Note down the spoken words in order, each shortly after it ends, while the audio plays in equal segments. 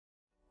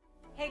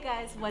Hey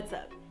guys, what's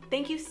up?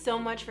 Thank you so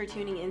much for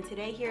tuning in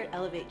today here at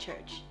Elevate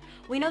Church.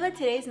 We know that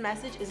today's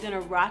message is going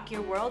to rock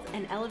your world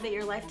and elevate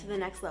your life to the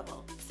next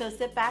level. So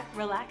sit back,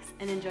 relax,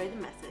 and enjoy the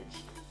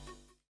message.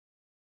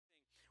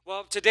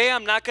 Well, today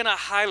I'm not going to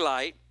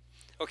highlight,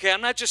 okay? I'm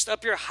not just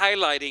up here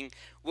highlighting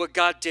what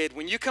God did.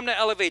 When you come to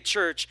Elevate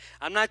Church,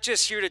 I'm not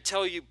just here to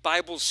tell you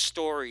Bible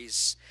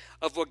stories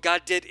of what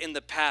God did in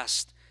the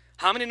past.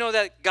 How many know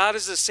that God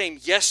is the same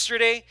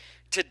yesterday,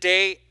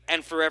 today,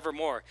 and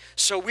forevermore?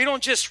 So we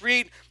don't just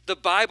read the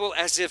Bible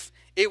as if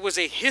it was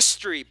a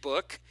history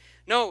book.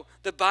 No,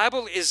 the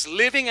Bible is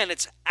living and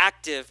it's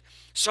active.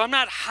 So I'm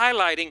not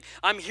highlighting.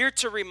 I'm here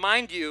to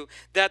remind you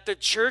that the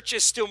church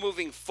is still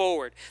moving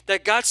forward,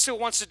 that God still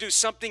wants to do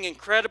something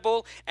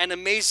incredible and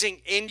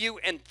amazing in you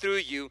and through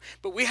you.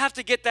 But we have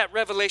to get that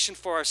revelation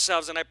for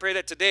ourselves. And I pray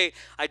that today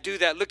I do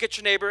that. Look at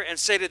your neighbor and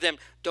say to them,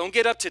 don't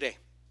get up today.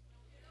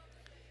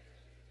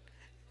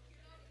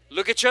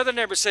 Look at your other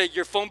neighbor and say,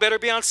 your phone better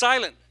be on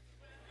silent.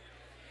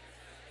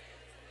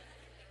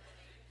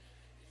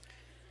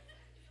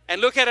 And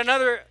look at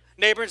another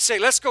neighbor and say,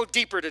 let's go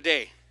deeper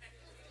today.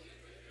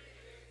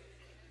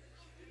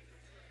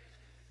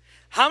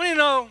 How many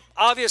know,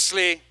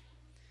 obviously,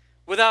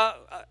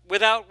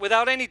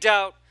 without any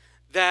doubt,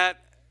 that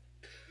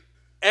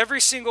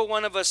every single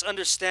one of us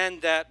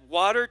understand that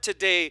water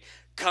today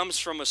comes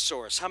from a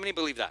source? How many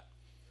believe that?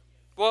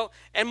 Well,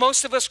 and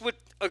most of us would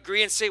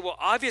agree and say, well,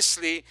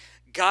 obviously,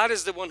 God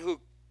is the one who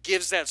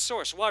gives that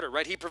source, water,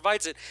 right? He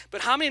provides it. But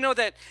how many know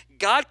that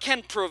God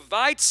can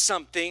provide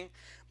something,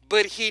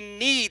 but he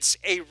needs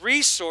a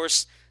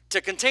resource to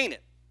contain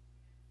it?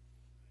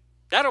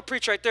 That'll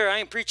preach right there. I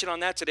ain't preaching on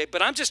that today.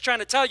 But I'm just trying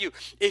to tell you,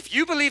 if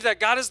you believe that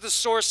God is the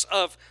source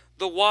of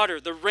the water,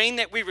 the rain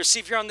that we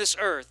receive here on this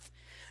earth,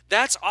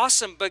 that's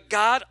awesome. But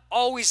God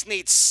always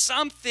needs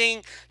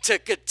something to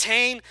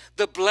contain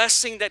the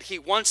blessing that he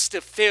wants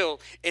to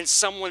fill in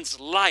someone's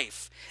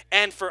life.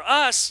 And for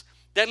us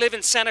that live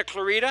in Santa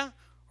Clarita,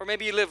 or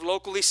maybe you live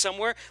locally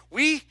somewhere,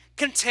 we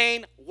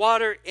contain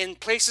water in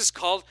places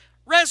called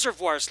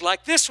reservoirs,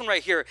 like this one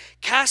right here,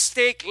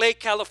 Castaic Lake,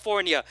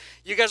 California.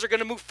 You guys are going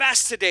to move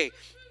fast today.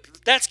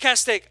 That's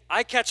Castaic.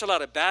 I catch a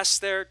lot of bass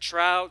there,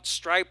 trout,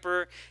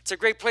 striper. It's a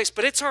great place,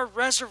 but it's our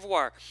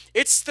reservoir.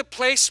 It's the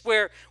place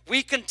where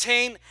we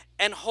contain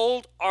and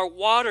hold our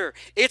water.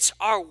 It's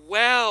our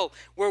well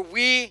where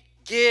we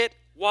get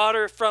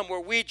water from,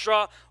 where we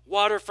draw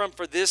water from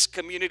for this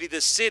community,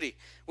 this city,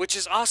 which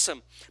is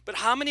awesome. But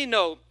how many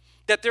know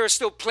that there are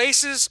still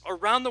places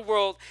around the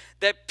world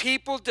that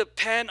people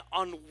depend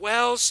on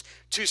wells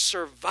to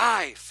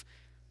survive?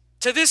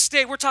 To this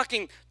day, we're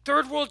talking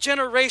third world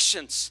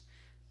generations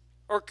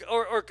or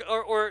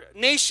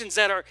nations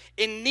that are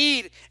in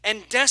need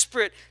and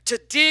desperate to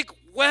dig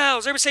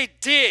wells. Everybody say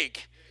dig.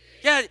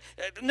 Yeah,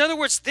 in other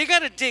words, they got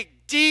to dig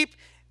deep,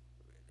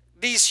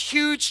 these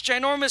huge,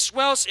 ginormous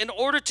wells in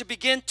order to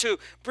begin to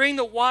bring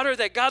the water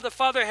that God the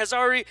Father has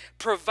already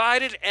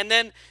provided. And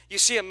then you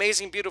see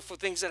amazing, beautiful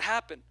things that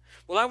happen.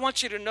 Well, I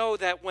want you to know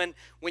that when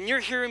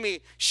you're hearing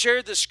me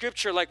share the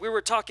scripture like we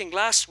were talking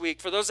last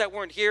week, for those that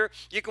weren't here,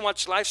 you can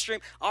watch live stream.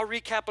 I'll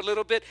recap a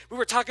little bit. We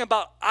were talking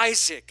about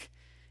Isaac,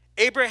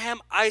 Abraham,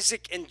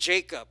 Isaac, and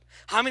Jacob.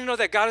 How many know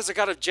that God is a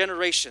God of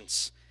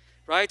generations?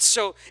 Right?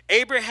 So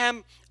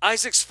Abraham,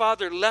 Isaac's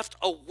father, left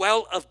a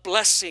well of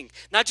blessing.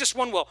 Not just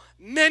one well,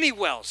 many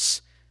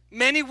wells.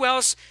 Many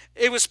wells.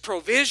 It was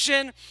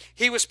provision.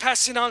 He was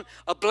passing on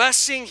a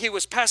blessing. He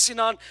was passing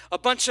on a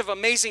bunch of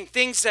amazing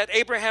things that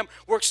Abraham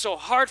worked so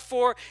hard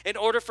for in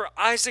order for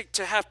Isaac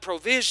to have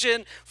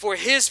provision for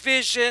his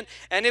vision.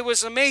 And it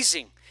was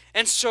amazing.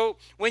 And so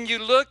when you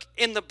look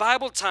in the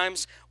Bible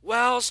times,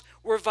 wells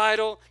were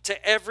vital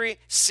to every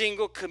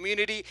single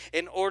community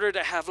in order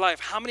to have life.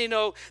 How many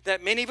know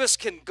that many of us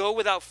can go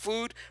without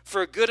food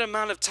for a good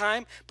amount of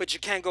time, but you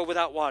can't go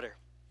without water?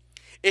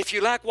 If you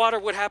lack water,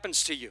 what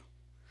happens to you?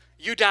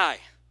 You die.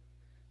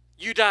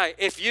 You die.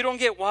 If you don't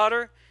get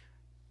water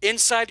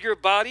inside your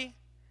body,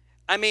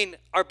 I mean,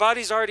 our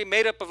body's already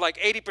made up of like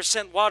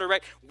 80% water,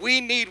 right? We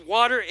need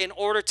water in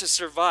order to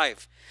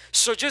survive.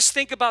 So just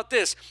think about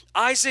this.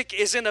 Isaac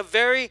is in a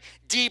very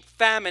deep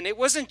famine. It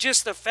wasn't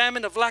just a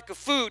famine of lack of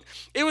food.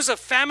 It was a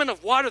famine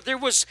of water. There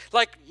was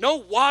like no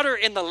water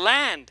in the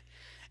land.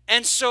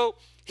 And so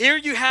here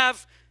you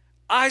have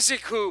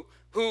Isaac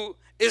who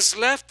is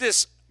left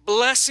this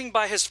blessing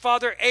by his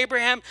father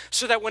Abraham,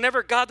 so that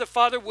whenever God the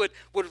Father would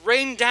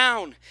rain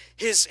down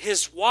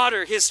his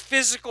water, his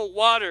physical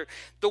water,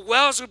 the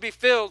wells would be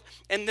filled,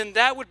 and then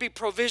that would be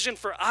provision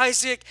for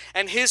Isaac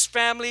and his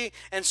family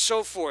and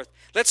so forth.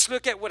 Let's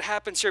look at what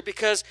happens here,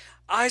 because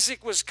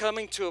Isaac was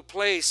coming to a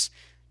place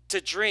to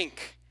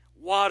drink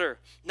water,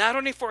 not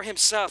only for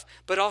himself,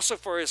 but also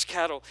for his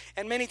cattle.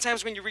 And many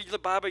times when you read the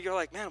Bible, you're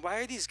like, man,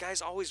 why are these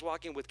guys always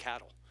walking with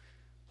cattle?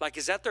 Like,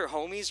 is that their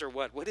homies or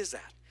what? What is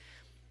that?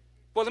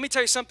 Well, let me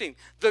tell you something.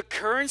 The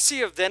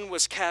currency of then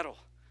was cattle.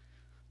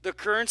 The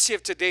currency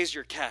of today is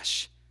your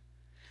cash.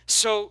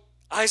 So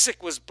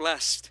Isaac was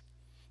blessed.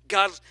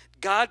 God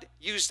God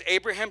used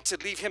Abraham to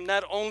leave him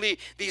not only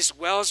these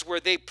wells where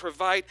they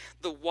provide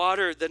the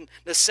water, the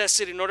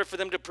necessity in order for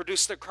them to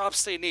produce the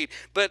crops they need,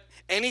 but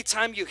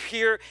anytime you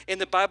hear in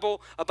the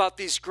Bible about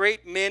these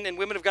great men and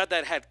women of God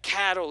that had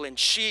cattle and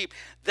sheep,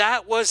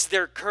 that was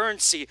their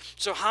currency.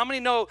 So how many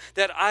know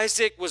that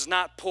Isaac was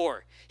not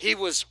poor? He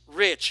was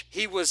rich.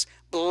 He was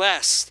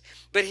blessed.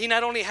 But he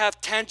not only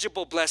had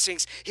tangible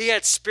blessings, he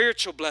had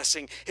spiritual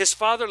blessing. His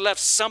father left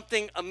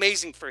something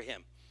amazing for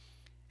him.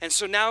 And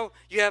so now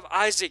you have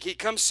Isaac. He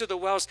comes to the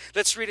wells.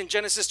 Let's read in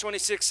Genesis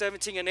 26,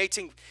 17 and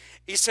 18.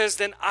 He says,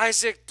 then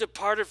Isaac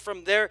departed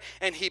from there,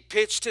 and he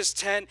pitched his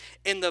tent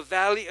in the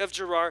valley of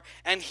Gerar,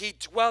 and he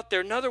dwelt there.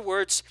 In other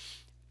words,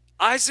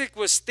 Isaac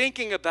was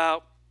thinking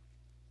about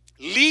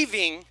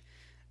leaving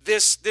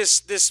this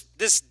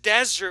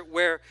desert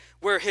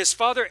where his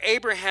father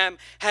Abraham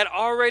had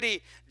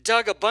already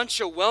dug a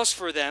bunch of wells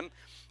for them.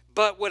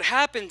 But what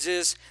happens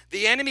is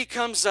the enemy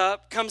comes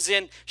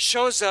in,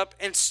 shows up,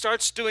 and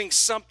starts doing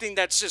something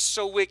that's just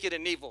so wicked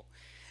and evil.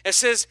 It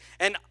says,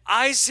 and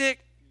Isaac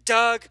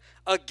dug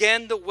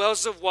again the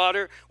wells of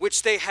water,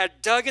 which they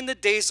had dug in the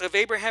days of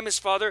Abraham his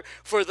father,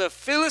 for the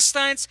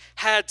Philistines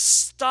had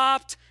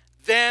stopped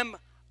them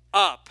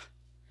up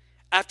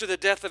after the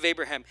death of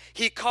Abraham.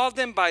 He called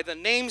them by the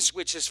names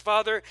which his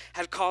father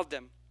had called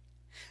them.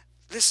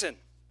 Listen,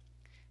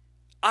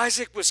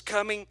 Isaac was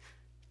coming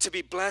to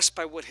be blessed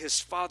by what his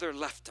father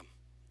left him.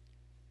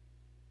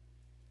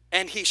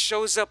 And he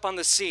shows up on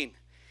the scene.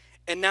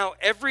 And now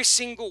every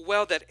single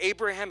well that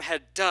Abraham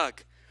had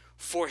dug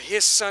for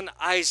his son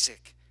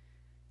Isaac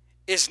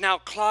is now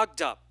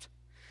clogged up.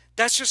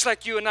 That's just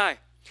like you and I.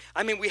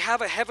 I mean, we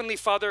have a heavenly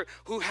Father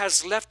who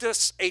has left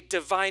us a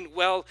divine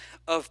well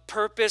of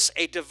purpose,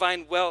 a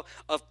divine well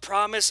of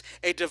promise,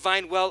 a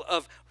divine well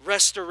of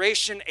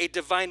restoration, a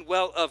divine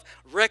well of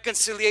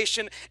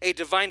reconciliation, a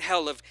divine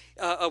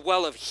a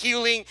well of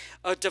healing,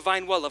 a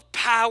divine well of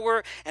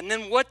power. And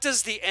then what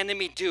does the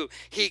enemy do?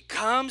 He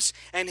comes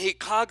and he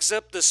clogs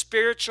up the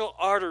spiritual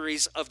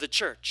arteries of the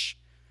church.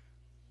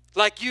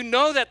 Like, you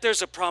know that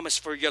there's a promise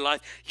for your life.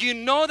 You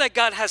know that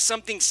God has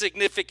something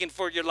significant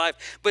for your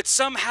life. But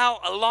somehow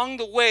along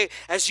the way,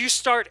 as you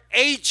start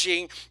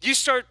aging, you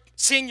start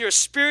seeing your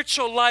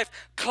spiritual life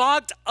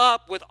clogged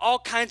up with all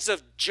kinds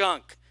of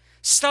junk.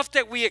 Stuff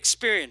that we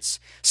experience.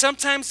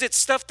 Sometimes it's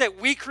stuff that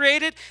we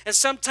created, and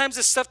sometimes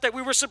it's stuff that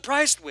we were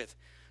surprised with.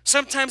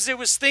 Sometimes it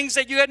was things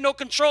that you had no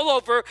control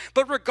over.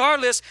 But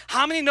regardless,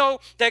 how many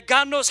know that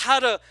God knows how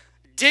to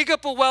dig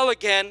up a well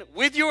again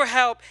with your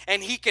help,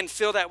 and he can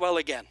fill that well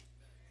again?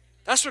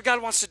 That's what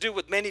God wants to do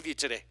with many of you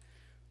today.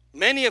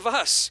 Many of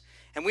us.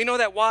 And we know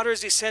that water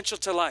is essential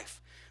to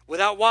life.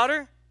 Without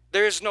water,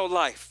 there is no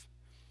life.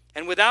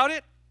 And without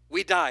it,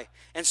 we die.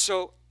 And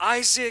so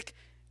Isaac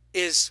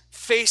is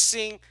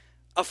facing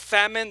a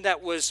famine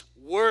that was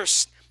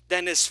worse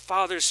than his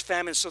father's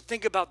famine. So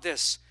think about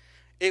this.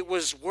 It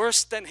was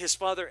worse than his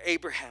father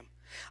Abraham.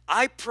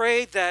 I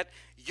pray that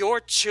your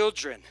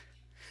children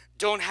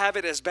don't have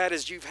it as bad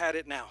as you've had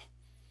it now.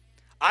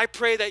 I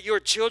pray that your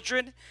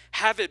children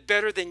have it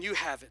better than you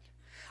have it.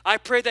 I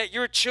pray that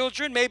your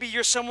children, maybe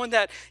you're someone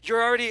that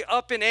you're already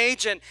up in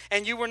age and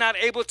you were not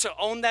able to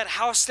own that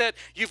house that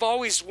you've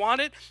always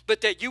wanted, but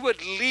that you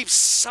would leave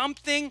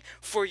something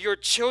for your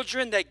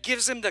children that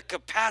gives them the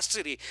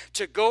capacity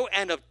to go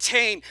and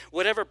obtain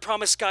whatever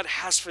promise God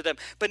has for them.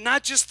 But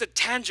not just the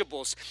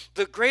tangibles.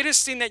 The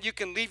greatest thing that you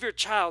can leave your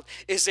child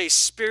is a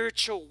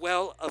spiritual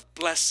well of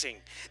blessing.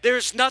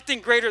 There's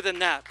nothing greater than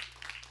that.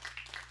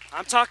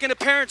 I'm talking to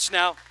parents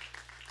now.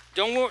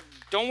 Don't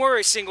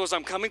worry, singles,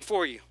 I'm coming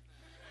for you.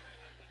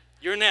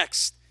 You're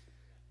next.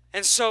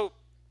 And so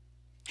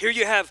here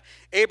you have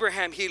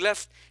Abraham. He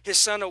left his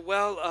son a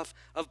well of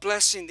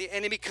blessing. The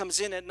enemy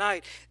comes in at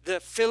night. The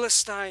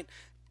Philistine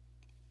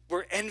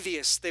were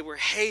envious. They were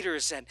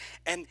haters.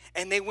 And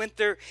they went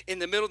there in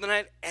the middle of the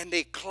night and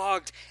they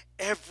clogged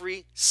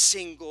every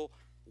single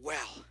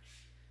well.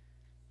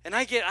 And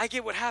I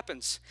get what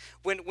happens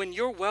when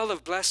your well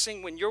of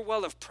blessing, when your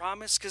well of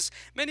promise, because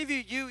many of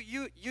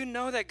you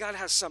know that God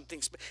has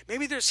something.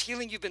 Maybe there's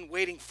healing you've been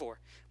waiting for,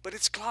 but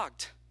it's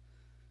clogged.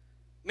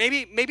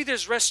 Maybe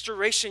there's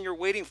restoration you're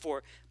waiting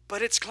for,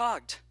 but it's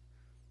clogged.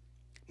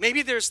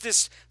 Maybe there's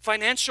this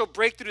financial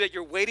breakthrough that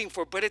you're waiting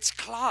for, but it's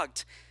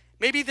clogged.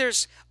 Maybe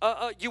there's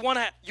you want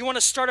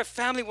to start a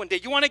family one day.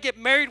 You want to get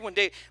married one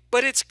day,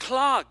 but it's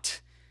clogged.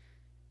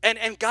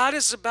 And God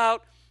is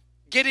about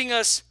getting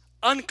us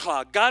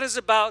unclogged. God is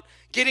about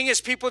getting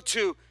his people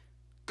to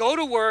go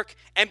to work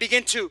and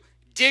begin to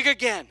dig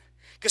again.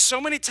 Because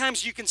so many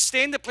times you can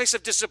stay in the place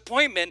of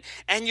disappointment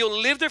and you'll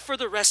live there for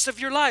the rest of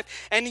your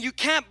life. And you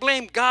can't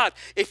blame God.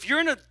 If you're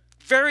in a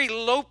very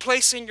low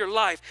place in your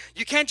life,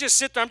 you can't just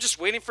sit there, I'm just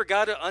waiting for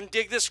God to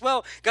undig this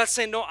well. God's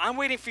saying, no, I'm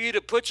waiting for you to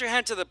put your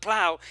hand to the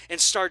plow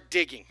and start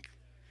digging.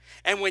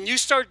 And when you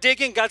start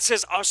digging, God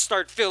says, I'll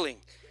start filling.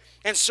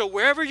 And so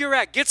wherever you're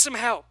at, get some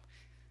help.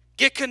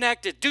 Get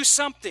connected. Do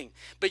something.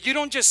 But you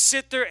don't just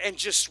sit there and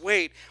just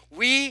wait.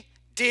 We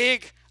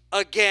dig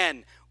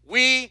again.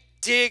 We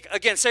dig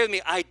again. Say with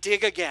me, I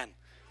dig again.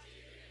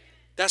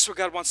 That's what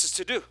God wants us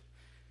to do.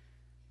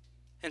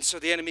 And so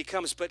the enemy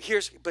comes. But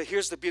here's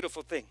the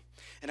beautiful thing.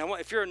 And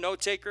if you're a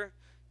note taker,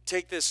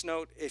 take this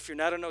note. If you're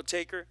not a note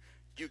taker,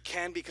 you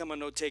can become a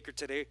note taker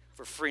today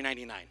for free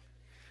 $99.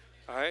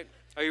 All right?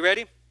 Are you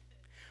ready?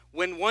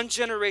 When one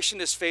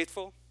generation is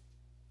faithful,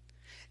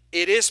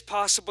 it is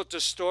possible to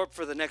store up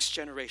for the next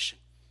generation.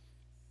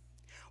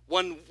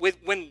 When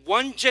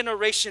one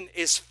generation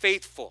is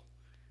faithful,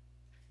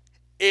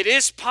 it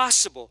is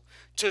possible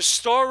to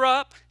store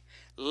up,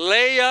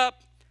 lay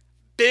up,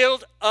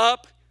 build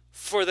up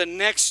for the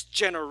next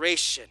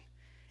generation.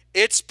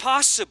 It's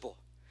possible.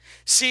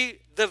 See,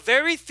 the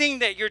very thing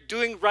that you're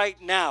doing right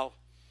now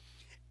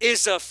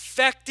is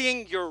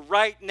affecting your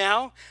right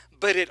now,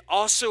 but it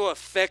also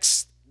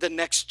affects the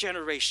next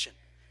generation.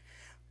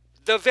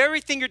 The very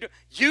thing you're doing,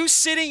 you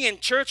sitting in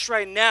church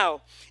right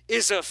now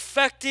is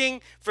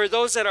affecting, for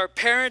those that are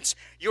parents,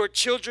 your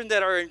children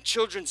that are in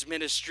children's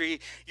ministry,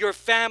 your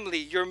family,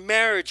 your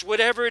marriage,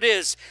 whatever it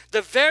is.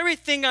 The very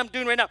thing I'm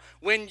doing right now,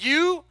 when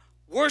you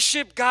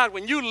worship God,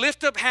 when you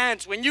lift up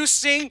hands, when you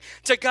sing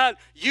to God,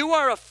 you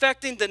are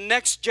affecting the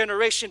next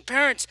generation.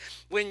 Parents,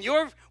 when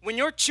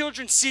your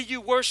children see you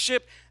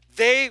worship,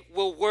 they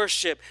will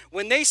worship.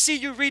 When they see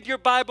you read your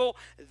Bible,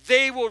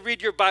 they will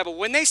read your Bible.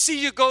 When they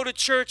see you go to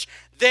church,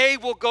 they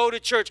will go to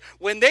church.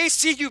 When they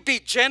see you be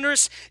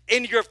generous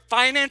in your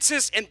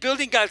finances and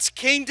building God's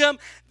kingdom,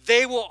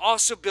 they will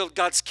also build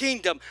God's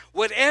kingdom.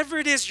 Whatever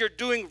it is you're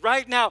doing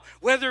right now,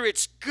 whether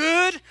it's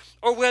good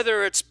or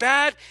whether it's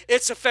bad,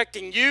 it's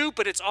affecting you,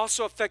 but it's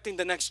also affecting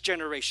the next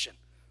generation.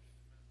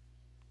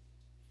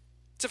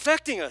 It's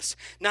affecting us.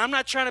 Now, I'm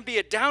not trying to be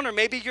a downer.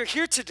 Maybe you're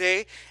here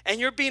today and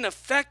you're being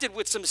affected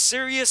with some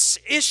serious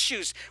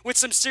issues, with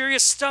some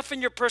serious stuff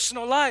in your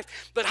personal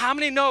life. But how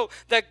many know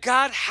that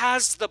God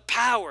has the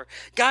power?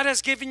 God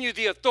has given you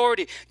the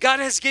authority. God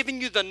has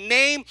given you the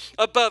name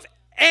above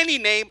any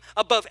name,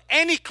 above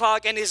any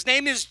clog, and his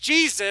name is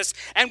Jesus.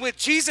 And with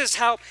Jesus'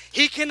 help,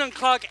 he can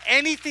unclog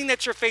anything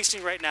that you're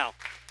facing right now.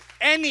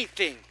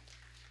 Anything.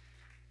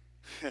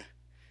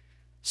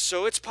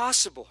 So it's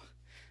possible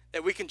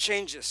that we can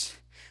change this.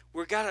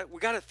 We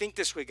gotta think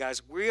this way,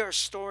 guys. We are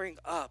storing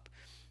up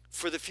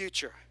for the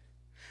future.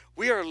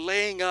 We are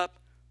laying up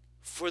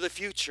for the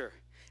future.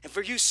 And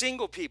for you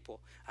single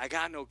people, I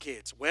got no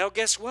kids. Well,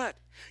 guess what?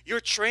 You're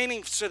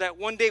training so that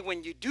one day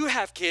when you do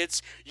have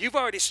kids, you've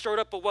already stored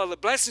up a well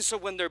of blessings, so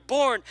when they're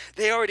born,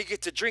 they already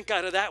get to drink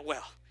out of that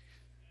well.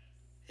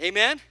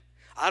 Amen?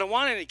 I don't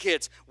want any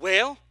kids.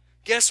 Well,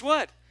 guess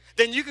what?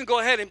 Then you can go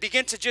ahead and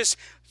begin to just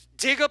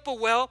dig up a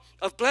well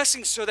of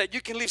blessings so that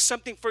you can leave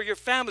something for your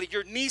family,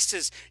 your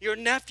nieces, your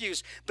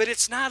nephews. But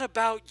it's not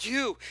about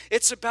you.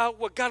 It's about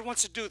what God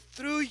wants to do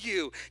through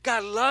you.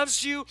 God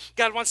loves you.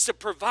 God wants to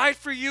provide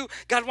for you.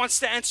 God wants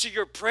to answer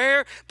your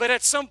prayer. But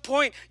at some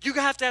point, you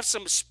have to have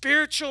some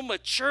spiritual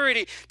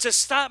maturity to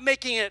stop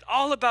making it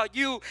all about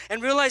you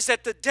and realize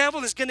that the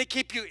devil is going to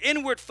keep you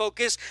inward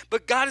focused,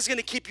 but God is going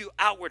to keep you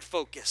outward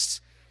focused.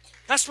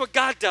 That's what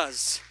God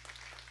does.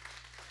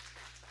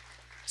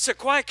 It's a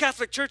quiet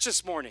Catholic church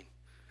this morning.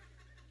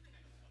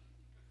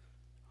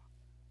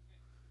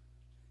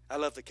 I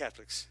love the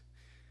Catholics.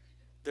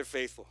 They're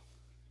faithful.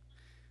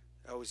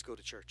 I always go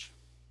to church.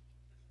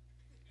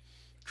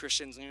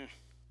 Christians,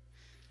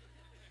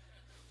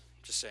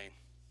 just saying.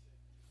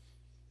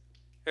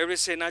 Everybody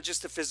say, not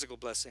just a physical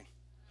blessing.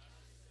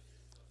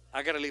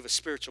 I got to leave a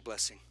spiritual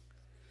blessing.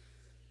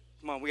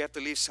 Come on, we have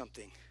to leave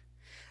something.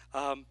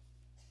 Let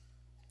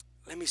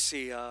me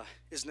see.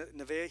 Is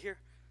Nevaeh here?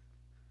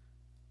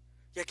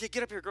 Yeah,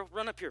 get up here, girl.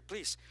 Run up here,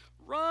 please.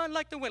 Run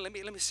like the wind. Let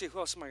me see. Who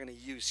else am I going to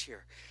use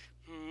here?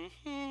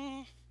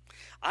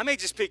 I may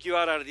just pick you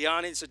out of the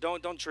audience, so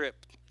don't trip.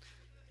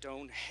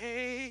 Don't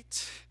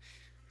hate.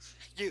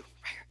 You,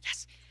 right here.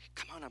 Yes.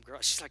 Come on up, girl.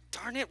 She's like,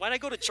 darn it. Why'd I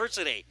go to church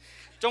today?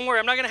 Don't worry.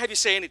 I'm not going to have you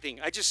say anything.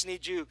 I just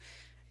need you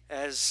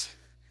as...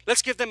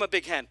 Let's give them a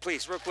big hand,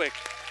 please, real quick.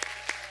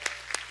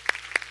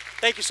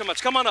 Thank you so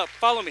much. Come on up.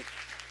 Follow me.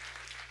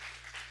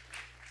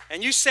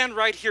 And you stand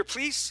right here,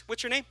 please.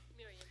 What's your name?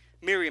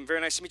 Miriam. Very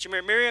nice to meet you,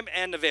 Miriam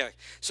and Nevaeh.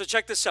 So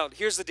check this out.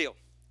 Here's the deal.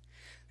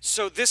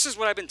 So this is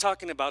what I've been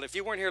talking about. If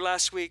you weren't here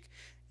last week,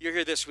 you're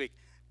here this week.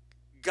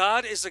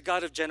 God is a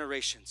God of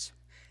generations.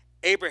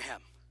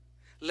 Abraham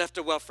left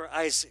a well for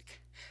Isaac.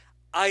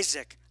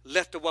 Isaac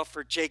left a well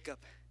for Jacob.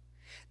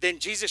 Then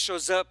Jesus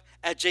shows up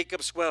at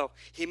Jacob's well.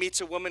 He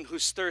meets a woman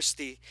who's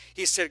thirsty.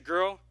 He said,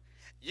 girl,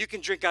 you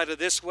can drink out of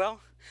this well,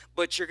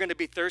 but you're going to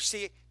be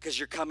thirsty because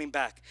you're coming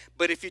back.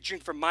 But if you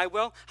drink from my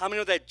well, how many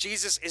know that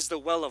Jesus is the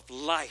well of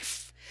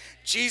life?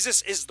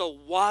 Jesus is the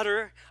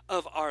water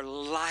of our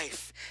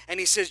life. And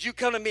he says, you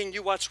come to me and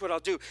you watch what I'll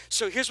do.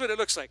 So here's what it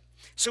looks like.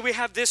 So we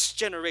have this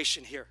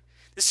generation here.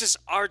 This is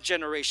our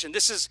generation.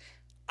 This is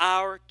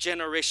our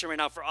generation right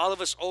now. For all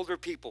of us older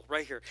people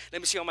right here.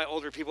 Let me see all my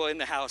older people in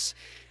the house.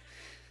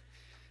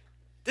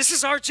 This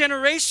is our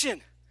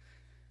generation.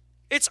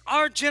 It's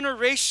our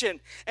generation.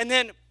 And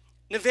then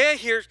Nevaeh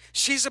here,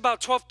 she's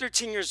about 12,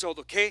 13 years old,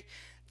 okay?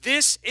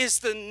 This is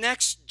the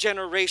next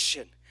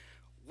generation.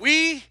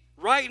 We,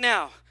 right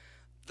now,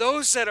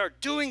 those that are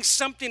doing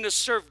something to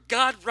serve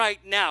God right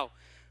now,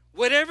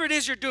 whatever it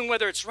is you're doing,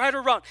 whether it's right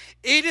or wrong,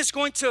 it is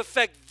going to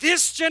affect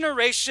this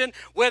generation,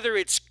 whether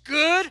it's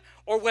good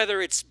or whether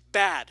it's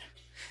bad.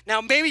 Now,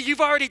 maybe you've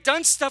already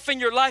done stuff in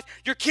your life.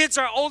 Your kids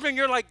are older and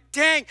you're like,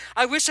 dang,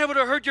 I wish I would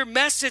have heard your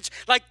message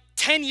like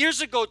 10 years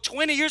ago,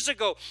 20 years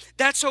ago.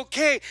 That's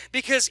okay,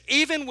 because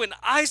even when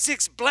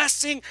Isaac's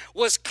blessing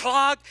was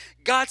clogged,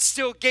 God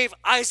still gave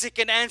Isaac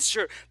an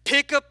answer.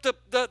 Pick up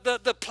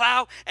the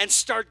plow and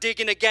start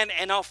digging again,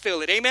 and I'll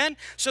fill it. Amen?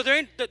 So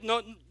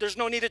there's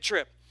no need to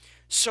trip.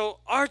 So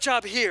our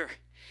job here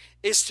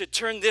is to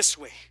turn this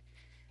way.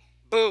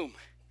 Boom.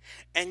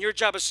 And your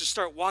job is to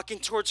start walking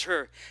towards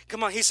her.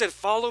 Come on, he said,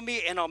 follow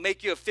me and I'll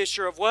make you a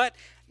fisher of what?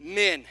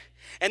 Men.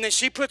 And then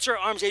she puts her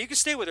arms, yeah, you can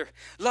stay with her.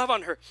 Love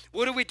on her.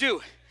 What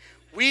do?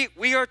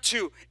 We are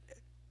to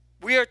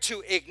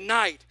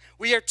ignite.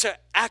 We are to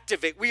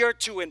activate. We are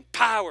to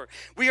empower.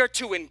 We are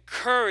to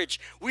encourage.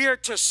 We are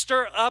to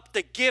stir up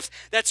the gift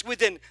that's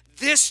within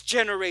this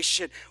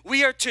generation.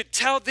 We are to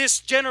tell this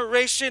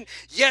generation,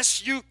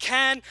 yes, you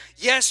can.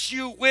 Yes,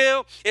 you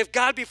will. If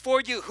God be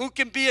for you, who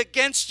can be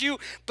against you?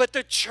 But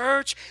the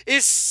church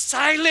is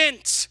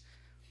silent.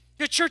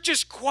 The church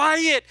is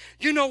quiet.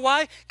 You know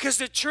why? Because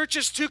the church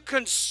is too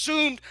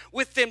consumed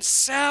with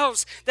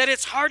themselves that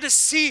it's hard to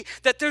see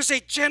that there's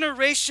a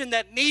generation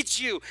that needs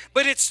you.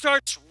 But it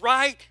starts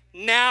right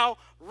now,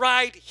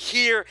 right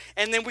here,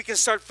 and then we can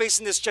start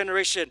facing this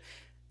generation.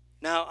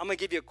 Now, I'm going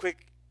to give you a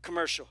quick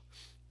commercial.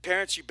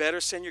 Parents, you better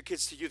send your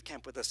kids to youth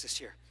camp with us this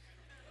year.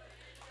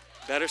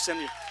 Better send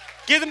them.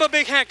 Give them a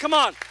big hand. Come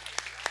on.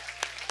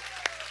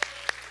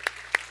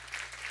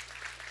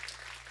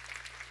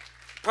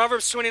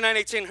 Proverbs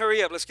 29:18.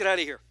 Hurry up. Let's get out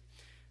of here.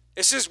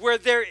 It says, where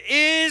there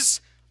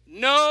is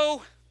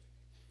no...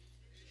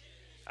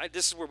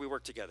 this is where we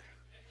work together.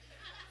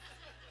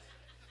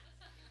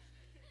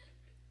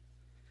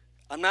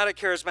 I'm not a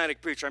charismatic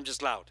preacher. I'm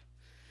just loud.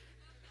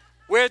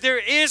 Where there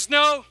is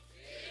no...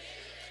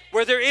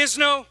 Where there is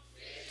no...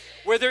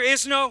 Where there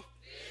is no...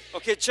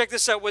 Okay, check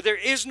this out. Where there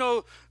is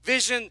no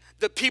vision,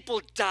 the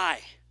people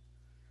die.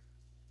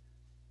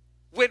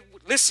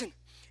 Listen,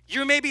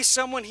 you may be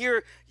someone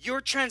here,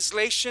 your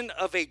translation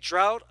of a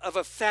drought, of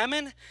a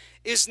famine,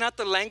 is not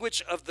the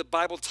language of the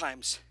Bible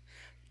times.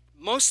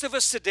 Most of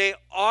us today,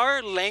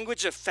 our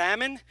language of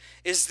famine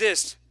is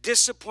this: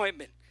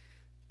 disappointment,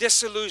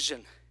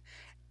 disillusion,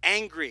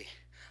 angry,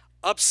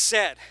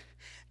 upset,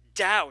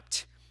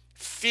 doubt,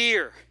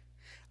 fear.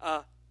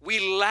 We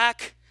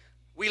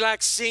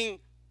lack seeing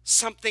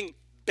something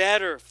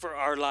better for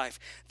our life.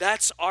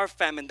 That's our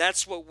famine.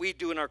 That's what we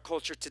do in our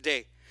culture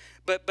today.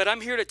 But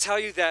I'm here to tell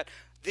you that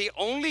the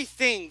only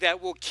thing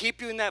that will keep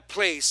you in that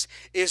place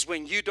is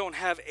when you don't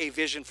have a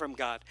vision from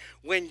God.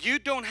 When you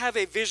don't have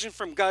a vision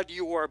from God,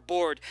 you are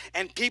bored.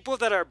 And people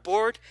that are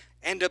bored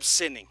end up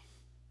sinning.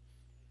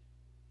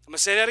 I'm going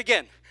to say that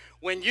again.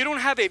 When you don't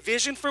have a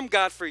vision from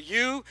God for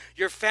you,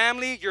 your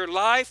family, your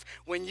life,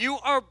 when you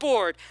are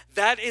bored,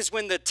 that is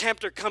when the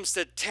tempter comes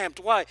to tempt.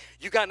 Why?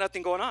 You got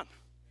nothing going on.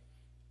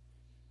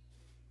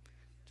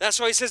 That's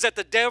why he says that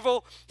the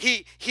devil,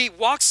 he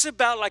walks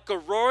about like a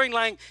roaring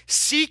lion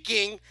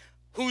seeking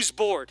who's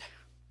bored.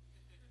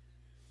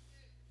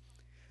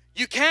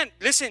 You can't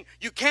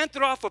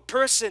throw off a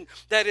person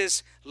that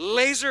is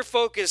laser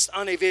focused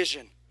on a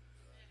vision.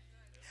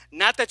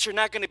 Not that you're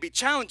not going to be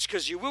challenged,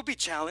 because you will be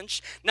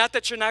challenged. Not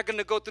that you're not going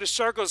to go through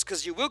struggles,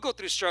 because you will go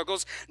through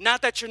struggles.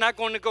 Not that you're not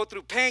going to go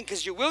through pain,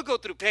 because you will go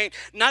through pain.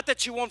 Not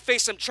that you won't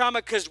face some trauma,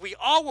 because we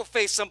all will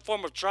face some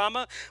form of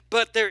trauma.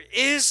 But there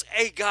is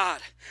a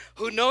God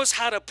who knows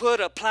how to put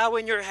a plow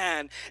in your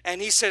hand,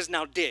 and he says,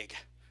 now dig.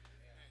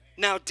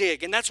 Now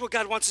dig. And that's what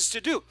God wants us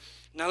to do.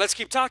 Now let's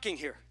keep talking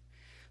here.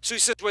 So he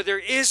says, where there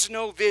is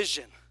no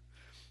vision,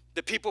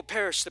 the people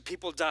perish, the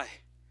people die.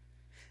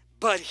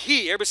 But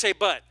he, everybody say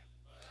but.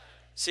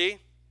 See,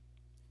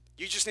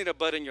 you just need a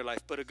but in your life,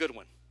 but a good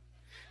one.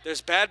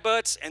 There's bad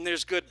buts and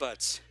there's good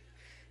buts.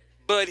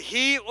 But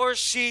he or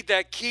she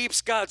that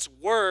keeps God's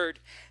word,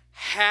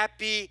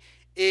 happy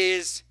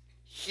is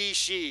he,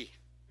 she.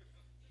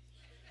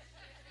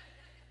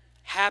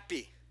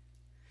 Happy.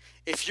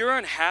 If you're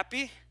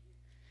unhappy,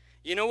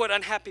 you know what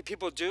unhappy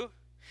people do?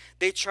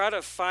 They try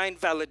to find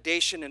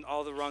validation in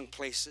all the wrong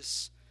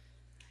places.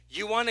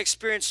 You want to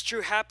experience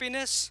true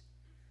happiness?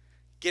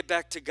 Get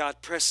back to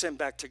God, press in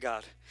back to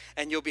God,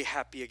 and you'll be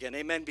happy again.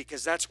 Amen,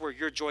 because that's where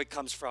your joy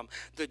comes from.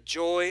 The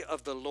joy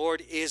of the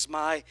Lord is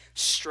my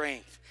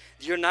strength.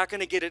 You're not going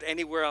to get it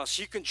anywhere else.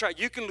 You can try.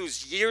 You can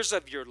lose years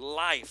of your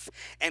life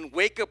and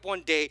wake up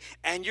one day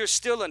and you're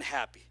still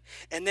unhappy.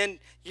 And then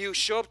you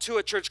show up to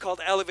a church called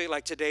Elevate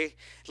like today.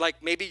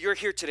 Like maybe you're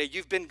here today.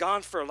 You've been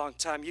gone for a long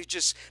time. You've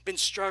just been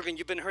struggling.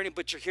 You've been hurting,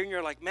 but you're here and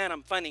you're like, man,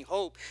 I'm finding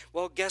hope.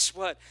 Well, guess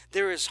what?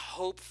 There is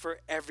hope for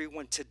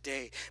everyone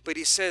today. But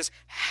he says,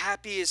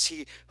 happy is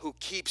he who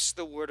keeps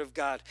the word of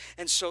God.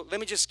 And so let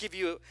me just give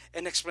you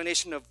an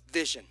explanation of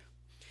vision.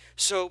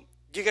 So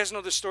do you guys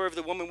know the story of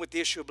the woman with the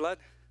issue of blood?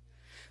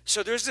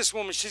 So there's this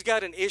woman, she's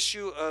got an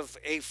issue of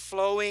a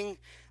flowing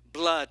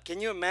blood.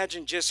 Can you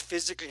imagine just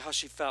physically how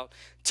she felt?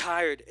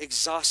 Tired,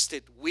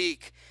 exhausted,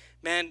 weak.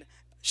 Man,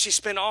 she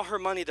spent all her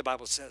money, the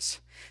Bible says.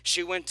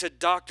 She went to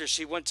doctors,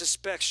 she went to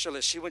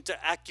specialists, she went to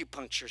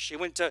acupuncture, she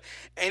went to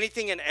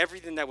anything and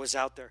everything that was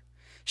out there.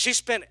 She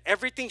spent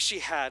everything she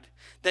had,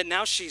 that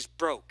now she's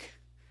broke.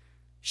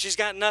 She's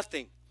got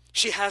nothing.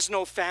 She has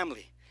no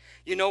family.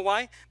 You know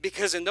why?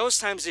 Because in those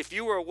times, if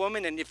you were a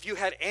woman and if you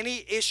had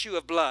any issue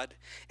of blood,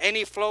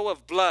 any flow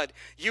of blood,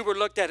 you were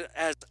looked at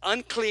as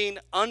unclean,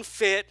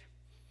 unfit,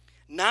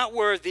 not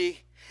worthy,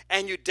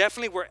 and you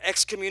definitely were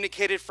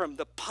excommunicated from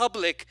the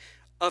public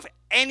of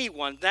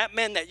anyone. That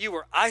meant that you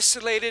were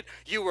isolated,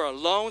 you were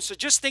alone. So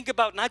just think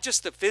about not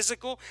just the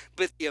physical,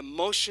 but the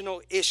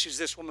emotional issues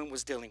this woman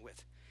was dealing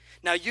with.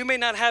 Now, you may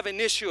not have an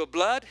issue of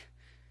blood,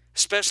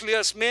 especially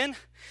us men,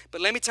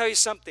 but let me tell you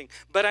something.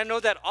 But I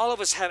know that all of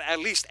us have at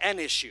least an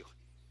issue.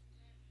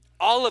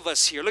 All of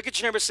us here. Look at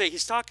your neighbor and say,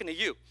 he's talking to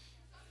you.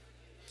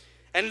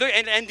 And look,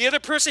 and the other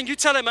person, you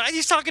tell him,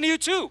 he's talking to you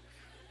too.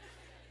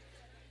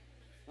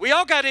 We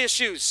all got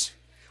issues.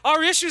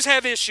 Our issues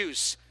have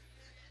issues.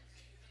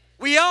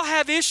 We all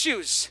have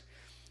issues.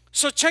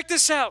 So check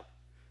this out.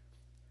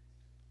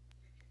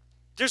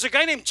 There's a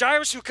guy named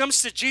Jairus who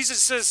comes to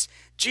Jesus and says,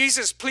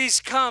 Jesus, please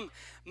come.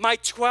 My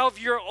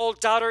 12-year-old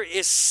daughter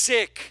is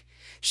sick.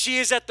 She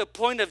is at the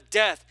point of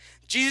death.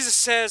 Jesus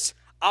says,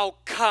 I'll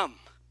come.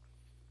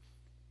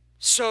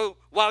 So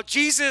while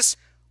Jesus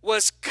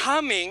was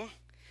coming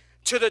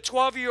to the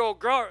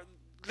 12-year-old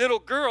little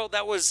girl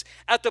that was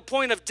at the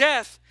point of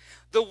death,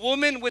 the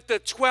woman with the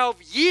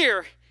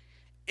 12-year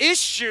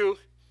issue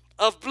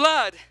of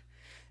blood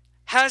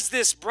has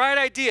this bright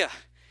idea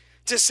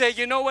to say,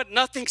 you know what,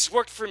 nothing's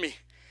worked for me.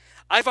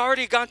 I've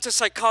already gone to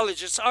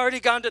psychologists, I've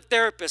already gone to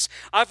therapists,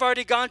 I've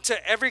already gone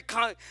to every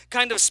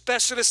kind of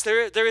specialist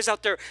there is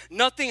out there.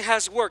 Nothing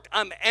has worked.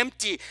 I'm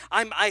empty.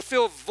 I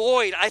feel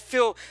void. I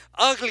feel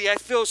ugly. I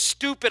feel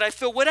stupid. I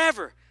feel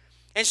whatever.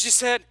 And she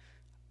said,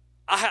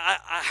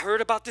 I heard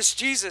about this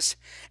Jesus,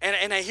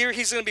 and I hear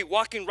he's going to be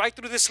walking right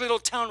through this little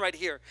town right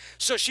here.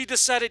 So she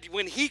decided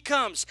when he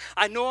comes,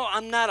 I know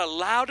I'm not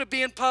allowed to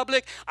be in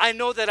public. I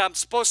know that I'm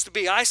supposed to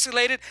be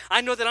isolated.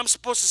 I know that I'm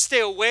supposed to stay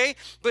away.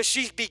 But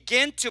she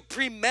began to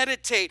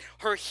premeditate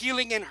her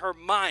healing in her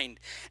mind.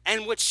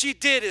 And what she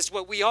did is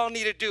what we all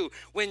need to do.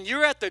 When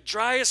you're at the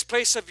driest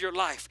place of your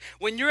life,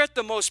 when you're at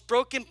the most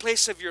broken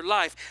place of your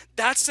life,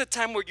 that's the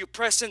time where you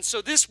press in.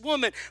 So this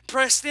woman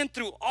pressed in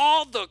through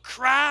all the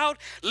crowd,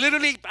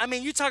 literally. I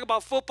mean, you talk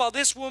about football.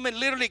 This woman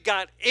literally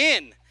got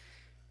in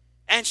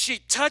and she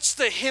touched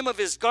the hem of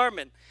his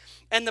garment.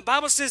 And the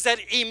Bible says that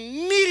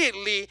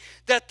immediately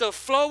that the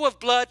flow of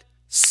blood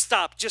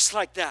stopped just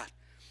like that.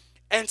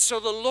 And so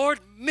the Lord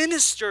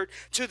ministered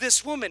to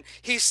this woman.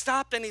 He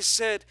stopped and he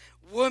said,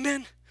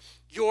 woman,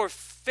 your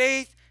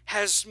faith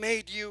has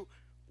made you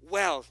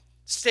well.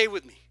 Stay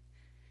with me.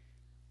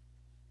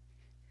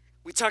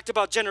 We talked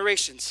about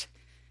generations.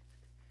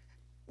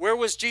 Where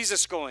was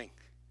Jesus going?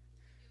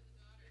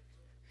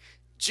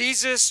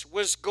 Jesus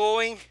was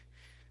going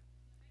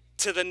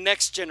to the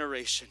next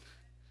generation.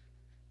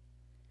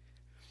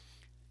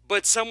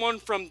 But someone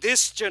from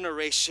this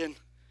generation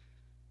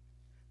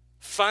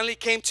finally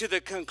came to the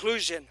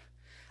conclusion,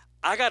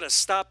 I got to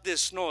stop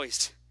this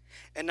noise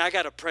and I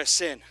got to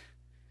press in.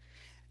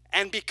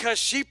 And because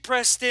she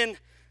pressed in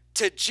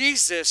to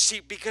Jesus,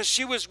 because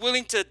she was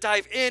willing to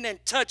dive in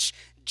and touch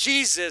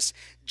Jesus,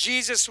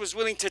 Jesus was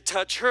willing to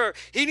touch her.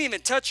 He didn't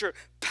even touch her.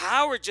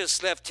 Power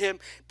just left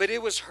him, but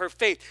it was her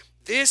faith.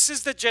 This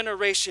is the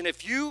generation.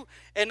 If you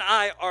and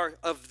I are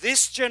of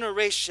this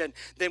generation,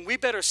 then we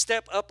better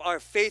step up our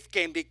faith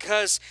game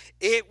because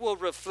it will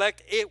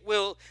reflect, it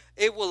will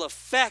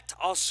affect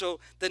also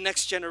the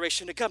next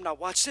generation to come. Now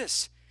watch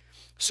this.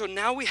 So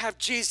now we have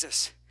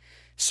Jesus.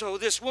 So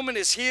this woman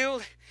is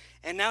healed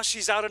and now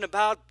she's out and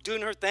about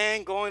doing her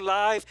thing, going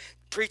live,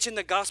 preaching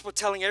the gospel,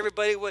 telling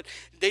everybody what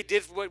they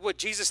did, what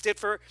Jesus did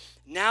for her.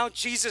 Now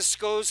Jesus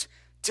goes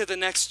to the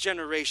next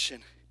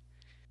generation.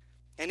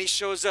 And he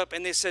shows up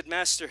and they said,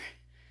 Master,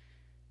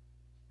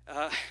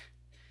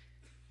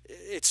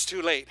 it's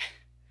too late.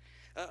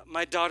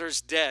 My daughter's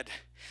dead.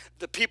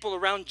 The people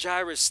around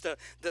Jairus,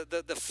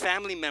 the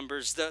family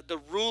members, the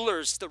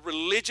rulers, the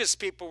religious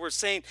people were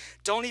saying,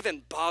 don't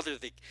even bother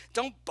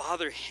don't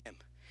bother him.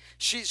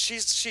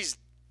 She's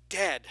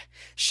dead.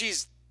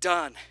 She's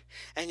done.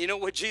 And you know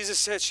what Jesus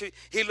said?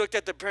 He looked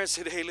at the parents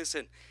and said, hey,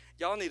 listen,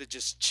 y'all need to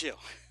just chill.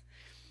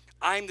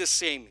 I'm the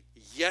same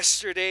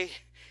yesterday,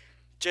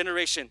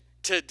 generation,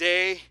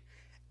 today,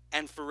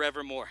 and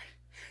forevermore.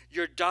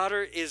 Your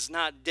daughter is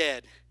not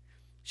dead.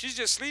 She's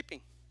just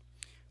sleeping.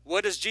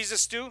 What does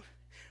Jesus do?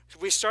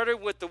 We started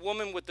with the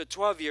woman with the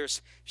 12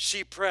 years.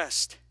 She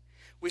pressed.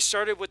 We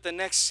started with the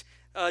next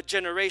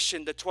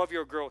generation, the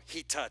 12-year-old girl.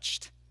 He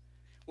touched.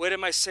 What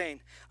am I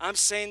saying? I'm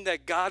saying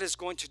that God is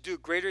going to do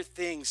greater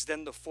things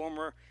than the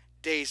former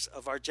days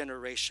of our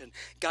generation.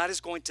 God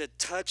is going to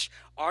touch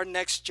our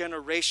next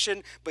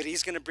generation, but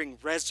he's going to bring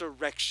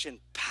resurrection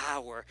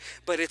power.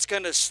 But it's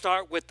going to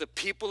start with the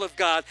people of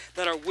God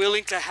that are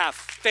willing to have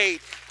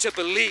faith to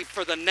believe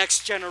for the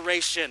next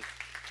generation.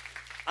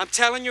 I'm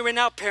telling you right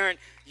now, parent,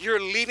 you're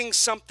leaving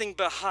something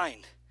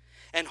behind.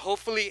 And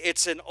hopefully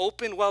it's an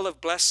open well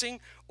of blessing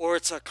or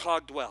it's a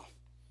clogged well.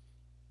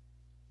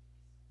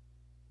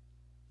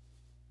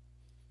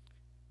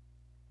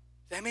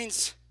 That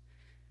means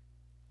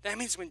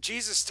when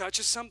Jesus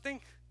touches something,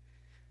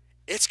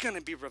 it's going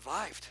to be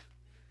revived.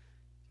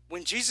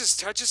 When Jesus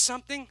touches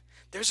something,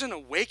 there's an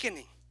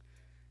awakening.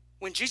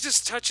 When Jesus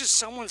touches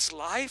someone's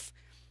life,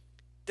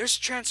 there's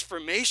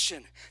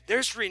transformation,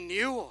 there's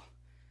renewal.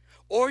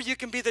 Or you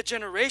can be the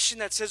generation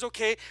that says,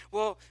 okay,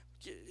 well,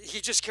 he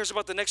just cares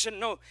about the next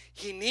generation. No,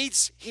 he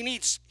needs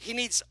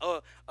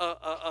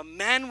a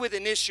man with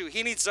an issue.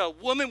 He needs a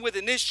woman with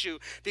an issue,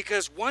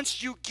 because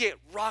once you get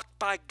rocked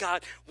by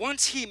God,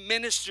 once he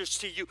ministers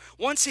to you,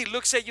 once he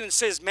looks at you and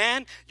says,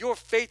 man, your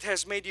faith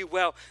has made you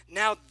well,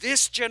 now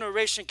this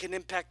generation can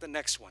impact the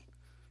next one.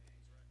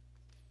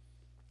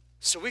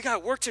 So we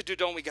got work to do,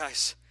 don't we,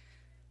 guys?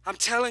 I'm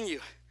telling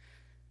you,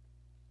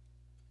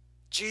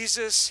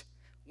 Jesus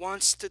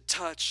wants to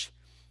touch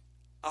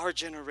our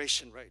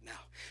generation right now.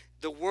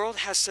 The world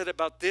has said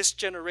about this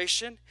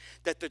generation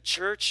that the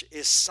church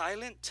is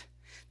silent,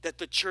 that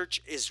the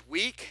church is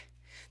weak.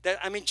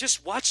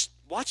 Just watch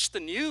the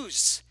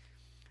news.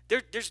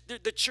 The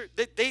church,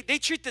 they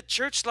treat the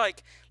church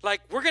like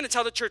we're going to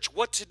tell the church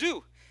what to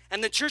do.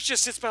 And the church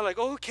just sits by like,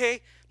 oh,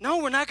 okay. No,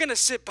 we're not going to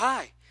sit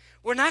by.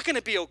 We're not going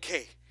to be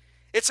okay.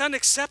 It's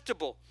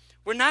unacceptable.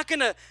 We're not going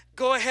to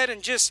go ahead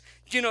and just,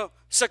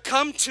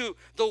 succumb to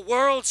the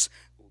world's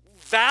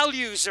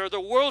values or the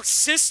world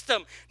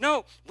system.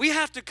 No, we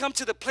have to come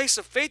to the place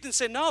of faith and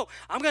say, no,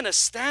 I'm going to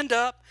stand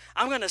up,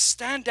 I'm going to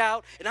stand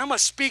out, and I'm going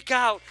to speak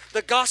out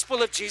the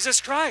gospel of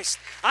Jesus Christ.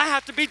 I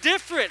have to be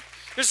different.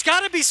 There's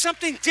got to be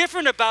something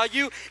different about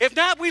you. If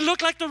not, we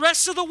look like the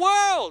rest of the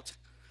world.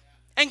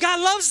 And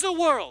God loves the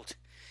world.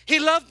 He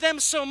loved them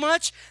so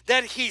much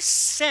that he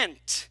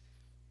sent.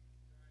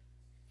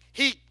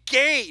 He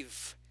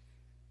gave.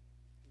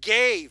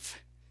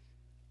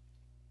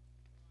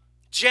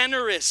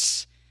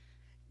 Generous.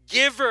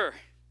 Giver,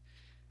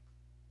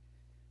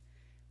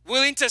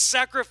 willing to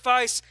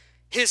sacrifice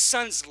his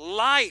son's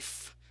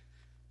life.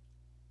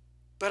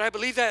 But I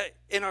believe that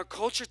in our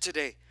culture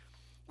today,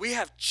 we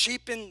have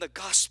cheapened the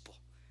gospel.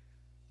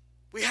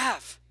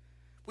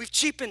 We've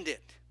cheapened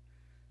it.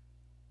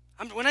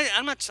 I'm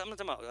not talking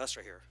about us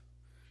right here.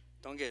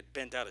 Don't get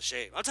bent out of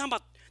shape. I'm talking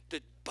about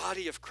the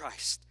body of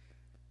Christ.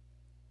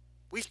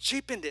 We've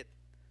cheapened it.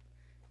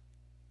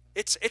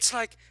 It's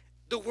like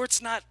the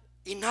word's not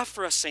enough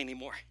for us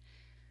anymore.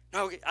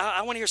 No,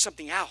 I want to hear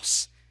something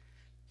else.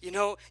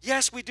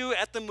 Yes, we do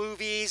at the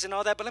movies and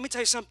all that, but let me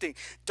tell you something.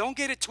 Don't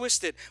get it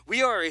twisted.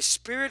 We are a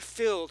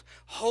spirit-filled,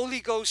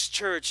 Holy Ghost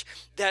church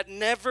that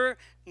never,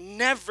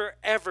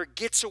 ever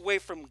gets away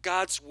from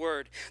God's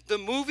word. The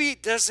movie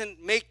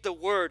doesn't make the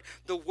word.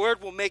 The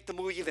word will make the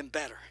movie even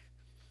better.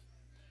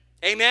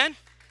 Amen?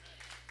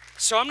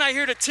 So I'm not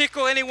here to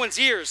tickle anyone's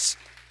ears.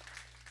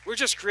 We're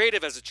just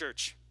creative as a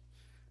church.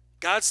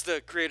 God's the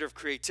creator of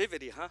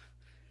creativity, huh?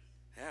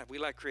 Yeah, we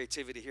like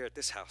creativity here at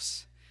this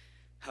house.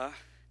 Huh?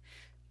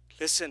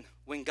 Listen,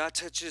 when God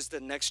touches the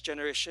next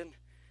generation,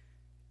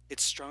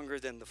 it's stronger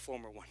than the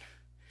former one.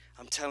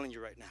 I'm telling you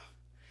right now.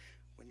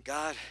 When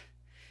God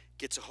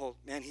gets a hold,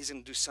 man, he's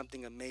going to do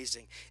something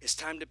amazing. It's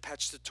time to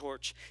patch the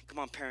torch. Come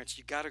on, parents,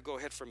 you got to go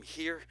ahead from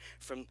here,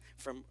 from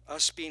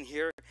us being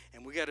here,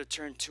 and we got to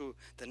turn to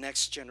the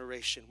next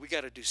generation. We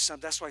got to do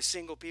something. That's why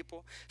single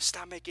people,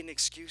 stop making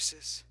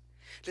excuses.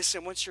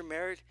 Listen, once you're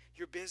married,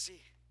 you're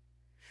busy.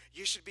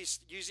 You should be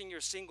using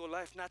your single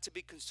life not to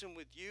be consumed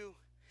with you.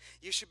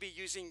 You should be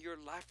using your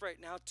life right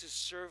now to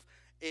serve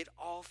it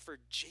all for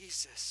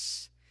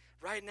Jesus.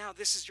 Right now,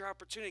 this is your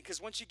opportunity,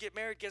 because once you get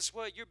married, guess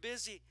what? You're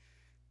busy.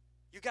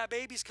 You got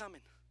babies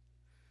coming.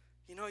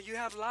 You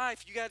have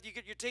life. You're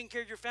taking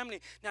care of your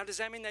family. Now, does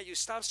that mean that you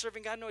stop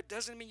serving God? No, it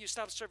doesn't mean you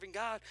stop serving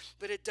God,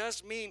 but it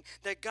does mean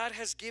that God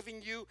has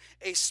given you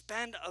a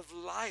span of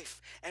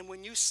life. And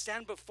when you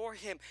stand before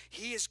him,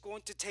 he is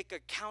going to take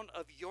account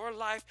of your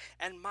life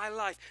and my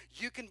life.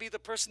 You can be the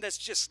person that's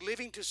just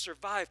living to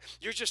survive.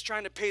 You're just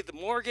trying to pay the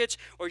mortgage,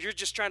 or you're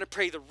just trying to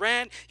pay the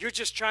rent. You're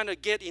just trying to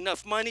get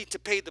enough money to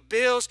pay the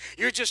bills.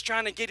 You're just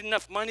trying to get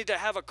enough money to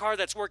have a car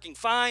that's working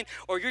fine,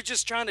 or you're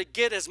just trying to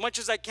get as much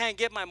as I can,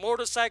 get my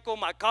motorcycle,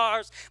 my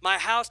cars, my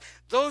house.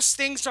 Those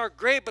things are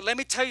great, but let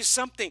me tell you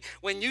something.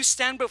 When you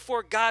stand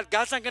before God,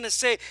 God's not going to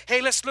say, hey,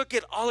 let's look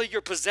at all of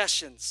your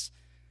possessions.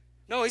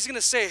 No, he's going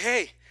to say,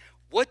 hey,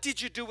 what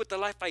did you do with the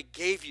life I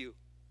gave you?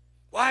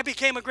 Well, I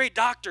became a great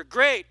doctor.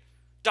 Great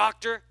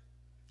doctor.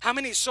 How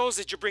many souls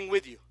did you bring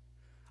with you?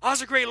 I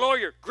was a great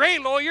lawyer.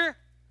 Great lawyer.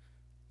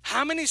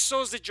 How many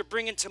souls did you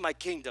bring into my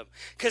kingdom?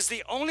 Because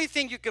the only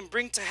thing you can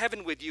bring to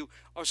heaven with you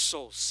are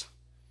souls.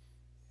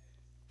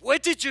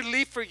 What did you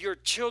leave for your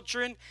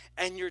children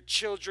and your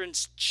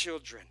children's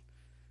children?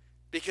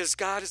 Because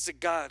God is the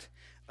God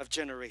of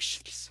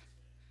generations.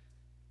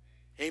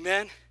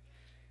 Amen?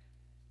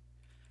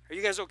 Are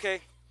you guys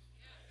okay?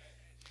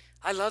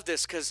 I love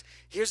this because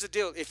here's the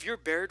deal. If you're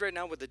buried right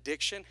now with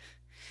addiction,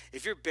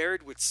 if you're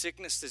buried with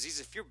sickness, disease,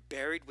 if you're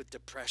buried with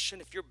depression,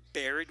 if you're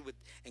buried with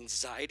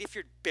anxiety, if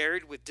you're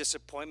buried with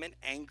disappointment,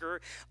 anger,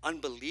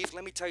 unbelief,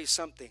 let me tell you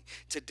something.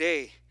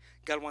 Today,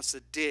 God wants to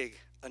dig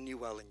a new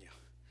well in you.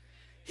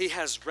 He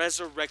has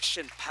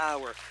resurrection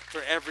power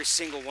for every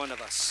single one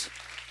of us.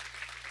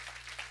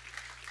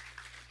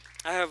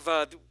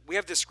 We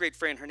have this great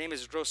friend. Her name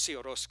is Rosie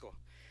Orozco.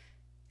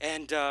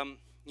 And,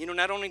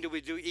 not only do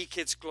we do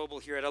E-Kids Global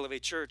here at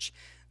Elevate Church,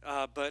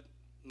 but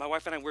my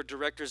wife and I were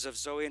directors of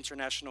Zoe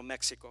International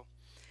Mexico.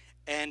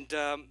 And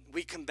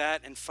we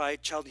combat and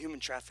fight child human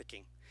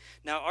trafficking.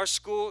 Now, our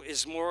school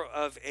is more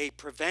of a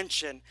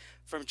prevention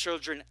from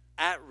children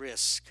at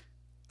risk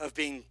of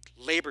being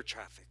labor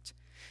trafficked.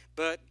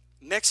 But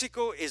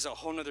Mexico is a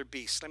whole nother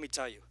beast, let me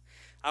tell you.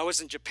 I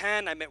was in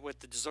Japan. I met with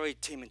the Zoe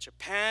team in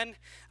Japan.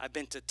 I've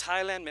been to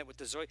Thailand, met with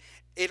the Zoe.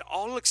 It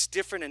all looks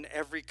different in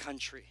every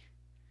country.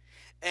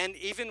 And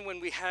even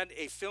when we had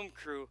a film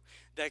crew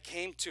that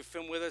came to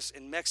film with us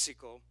in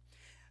Mexico,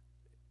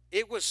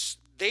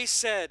 they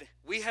said,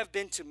 we have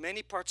been to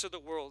many parts of the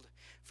world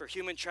for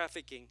human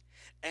trafficking,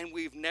 and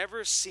we've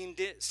never seen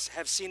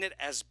it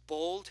as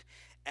bold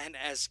and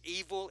as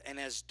evil and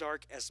as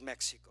dark as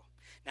Mexico.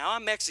 Now,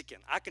 I'm Mexican.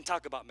 I can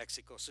talk about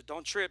Mexico, so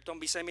don't trip.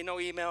 Don't be sending me no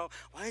email.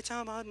 Why are you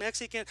talking about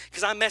Mexican?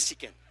 Because I'm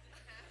Mexican.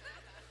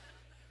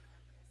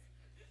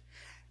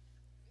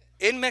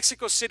 In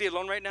Mexico City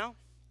alone right now,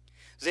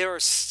 there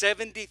are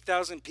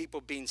 70,000 people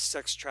being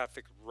sex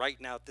trafficked right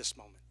now at this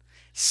moment.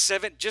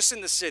 Just in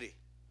the city,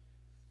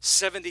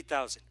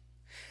 70,000.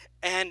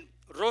 And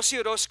Rosie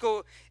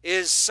Orozco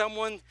is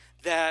someone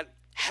that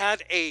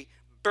had a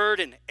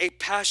burden, a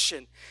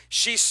passion.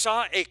 She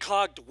saw a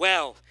clogged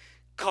well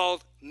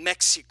called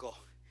Mexico.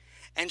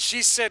 And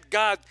she said,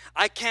 God,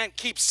 I can't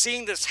keep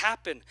seeing this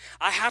happen.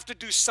 I have to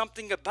do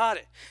something about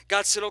it.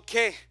 God said,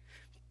 okay,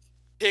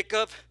 pick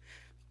up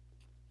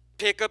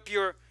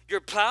your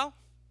plow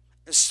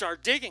and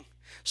start digging.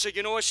 So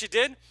you know what she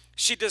did?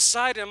 She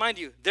decided, and mind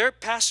you, they're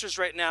pastors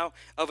right now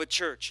of a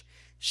church.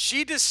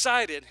 She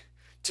decided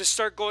to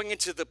start going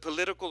into the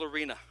political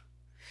arena.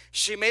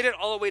 She made it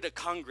all the way to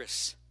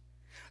Congress.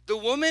 The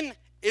woman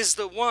is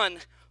the one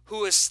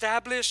who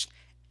established,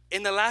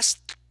 in the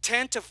last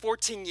 10 to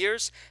 14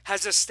 years,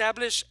 has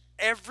established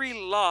every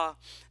law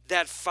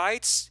that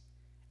fights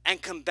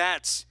and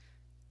combats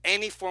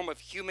any form of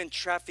human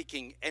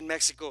trafficking in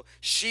Mexico.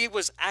 She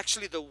was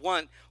actually the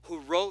one who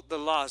wrote the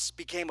laws,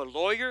 became a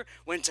lawyer,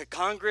 went to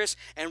Congress,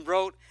 and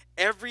wrote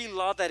every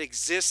law that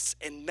exists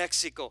in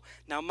Mexico.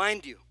 Now,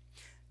 mind you,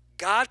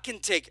 God can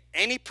take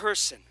any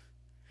person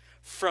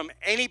from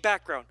any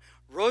background.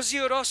 Rosie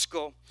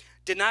Orozco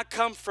did not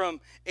come from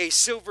a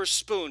silver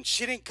spoon.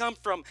 She didn't come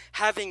from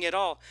having it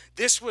all.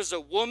 This was a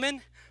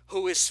woman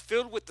who is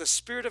filled with the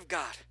Spirit of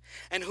God,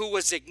 and who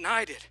was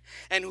ignited,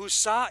 and who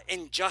saw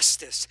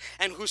injustice,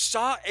 and who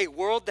saw a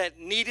world that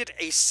needed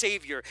a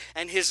Savior,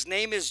 and his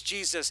name is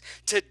Jesus.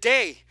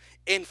 Today,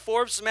 in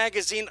Forbes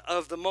magazine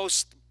of the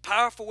most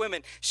powerful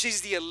women,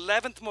 she's the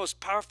 11th most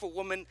powerful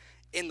woman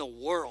in the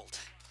world.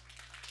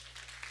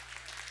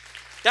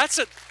 That's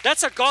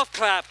a golf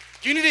clap.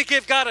 You need to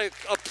give God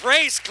a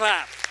praise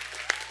clap.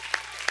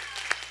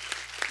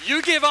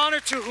 You give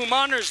honor to whom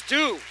honor's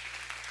due.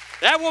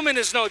 That woman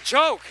is no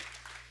joke.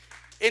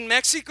 In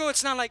Mexico,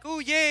 it's not like, oh,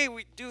 yay,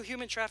 we do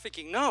human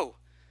trafficking. No.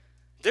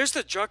 There's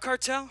the drug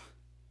cartel,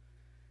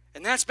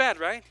 and that's bad,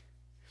 right?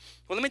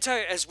 Well, let me tell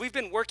you, as we've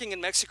been working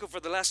in Mexico for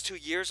the last 2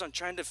 years on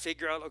trying to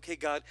figure out, okay,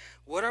 God,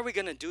 what are we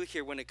going to do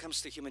here when it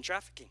comes to human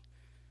trafficking?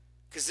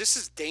 Because this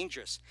is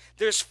dangerous.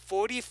 There's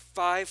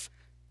 45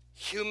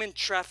 human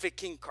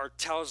trafficking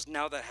cartels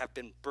now that have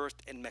been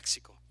birthed in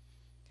Mexico,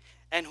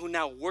 and who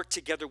now work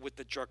together with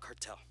the drug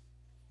cartel.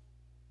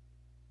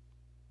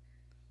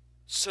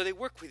 So they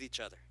work with each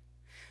other.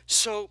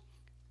 So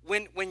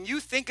when you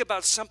think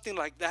about something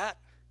like that,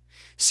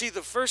 see,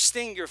 the first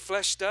thing your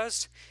flesh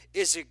does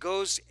is it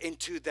goes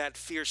into that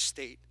fear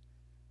state.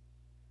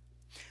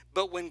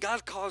 But when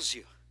God calls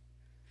you,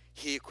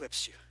 he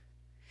equips you.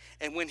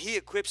 And when he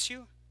equips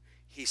you,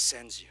 he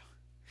sends you.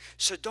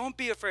 So don't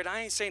be afraid.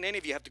 I ain't saying any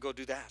of you have to go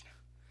do that.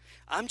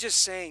 I'm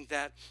just saying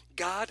that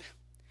God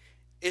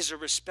is a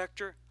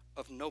respecter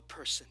of no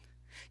person.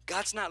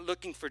 God's not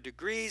looking for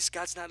degrees.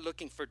 God's not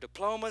looking for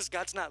diplomas.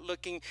 God's not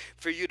looking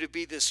for you to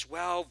be this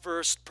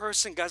well-versed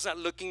person. God's not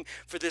looking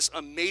for this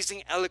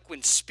amazing,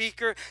 eloquent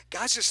speaker.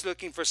 God's just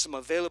looking for some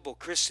available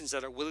Christians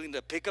that are willing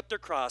to pick up their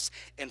cross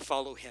and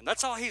follow him.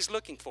 That's all he's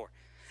looking for.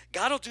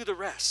 God will do the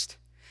rest.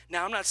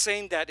 Now, I'm not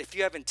saying that if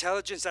you have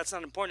intelligence, that's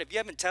not important. If you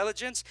have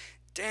intelligence,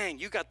 dang,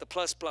 you got the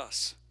plus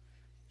plus.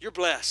 You're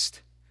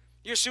blessed.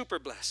 You're super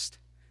blessed.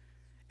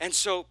 And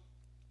so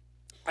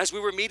as we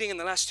were meeting in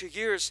the last 2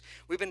 years,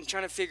 we've been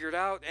trying to figure it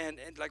out and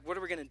like, what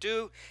are we going to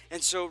do?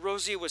 And so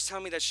Rosie was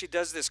telling me that she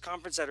does this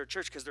conference at her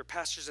church because they're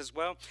pastors as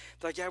well.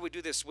 They're like, yeah, we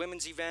do this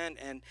women's event.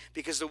 And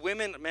because the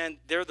women, man,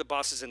 they're the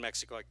bosses in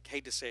Mexico. I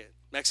hate to say it.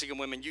 Mexican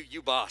women,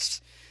 you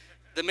boss.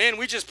 The men,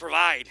 we just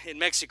provide in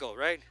Mexico,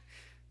 right?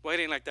 Well, it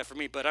ain't like that for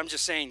me, but I'm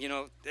just saying,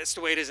 that's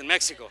the way it is in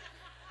Mexico.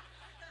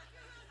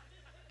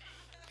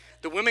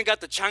 The women got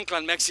the chancla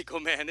in Mexico,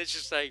 man. It's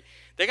just like,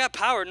 they got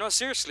power. No,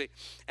 seriously.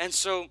 And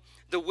so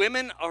the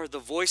women are the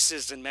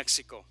voices in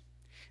Mexico.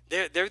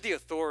 They're the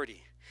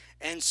authority.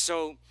 And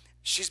so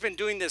she's been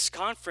doing this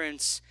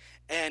conference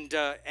and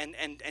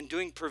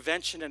doing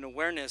prevention and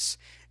awareness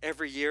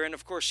every year. And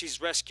of course, she's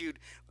rescued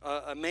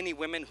many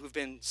women who've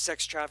been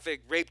sex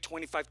trafficked, raped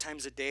 25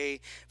 times a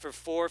day for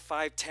 4,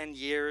 5, 10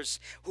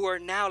 years, who are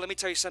now, let me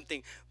tell you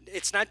something,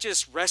 it's not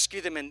just rescue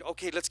them and,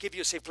 okay, let's give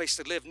you a safe place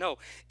to live. No,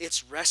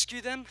 it's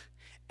rescue them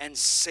and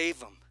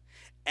save them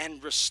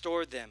and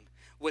restore them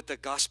with the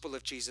gospel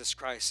of Jesus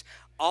Christ.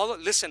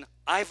 Listen,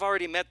 I've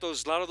already met a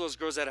lot of those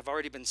girls that have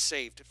already been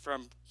saved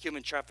from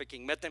human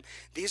trafficking, met them.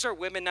 These are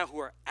women now who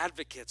are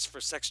advocates for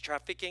sex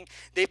trafficking.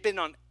 They've been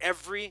on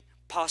every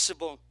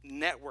possible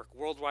network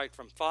worldwide,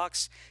 from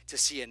Fox to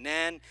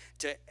CNN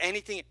to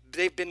anything.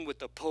 They've been with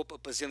the Pope a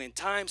bazillion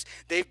times.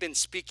 They've been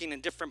speaking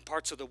in different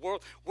parts of the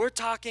world. We're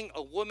talking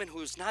a woman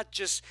who's not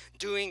just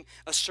doing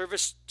a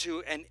service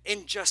to an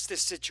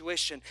injustice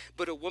situation,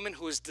 but a woman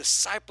who is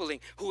discipling,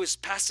 who is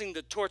passing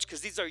the torch,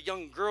 because these are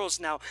young girls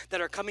now that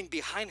are coming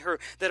behind her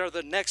that are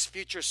the next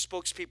future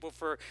spokespeople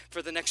for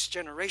the next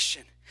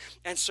generation.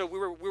 And so we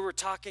were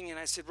talking, and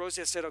I said,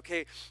 Rosie, I said,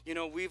 okay,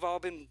 we've all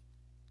been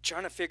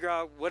trying to figure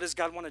out what does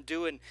God want to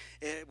do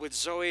with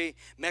Zoe,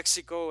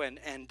 Mexico,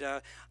 and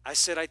I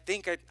said, I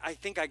think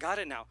I got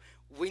it now.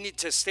 We need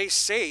to stay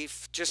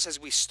safe just as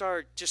we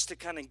start, just to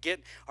kind of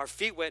get our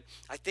feet wet.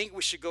 I think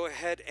we should go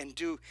ahead and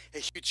do a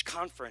huge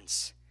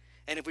conference.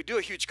 And if we do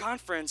a huge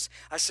conference,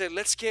 I said,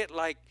 let's get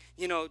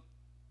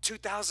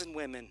 2,000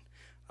 women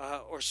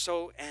or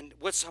so. And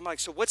I'm like,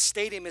 so what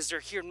stadium is there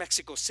here in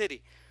Mexico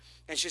City?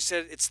 And she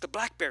said, it's the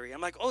Blackberry.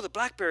 I'm like, oh, the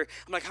Blackberry.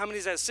 I'm like, how many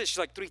does that sit? She's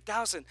like,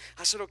 3,000.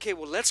 I said, okay,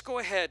 well, let's go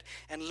ahead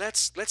and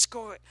let's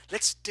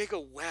dig a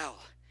well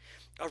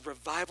of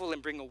revival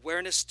and bring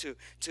awareness to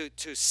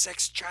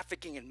sex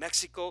trafficking in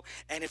Mexico.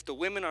 And if the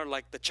women are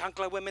like the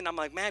chancla women, I'm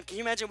like, man, can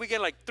you imagine we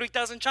get like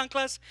 3,000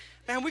 chanclas?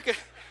 Man,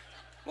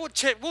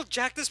 we'll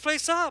jack this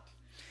place up.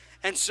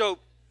 And so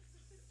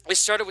it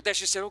started with that.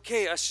 She said,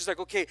 okay. She's like,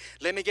 okay,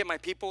 let me get my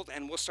people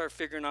and we'll start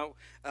figuring out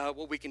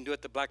what we can do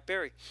at the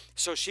Blackberry.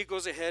 So she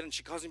goes ahead and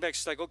she calls me back.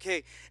 She's like,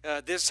 okay,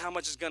 this is how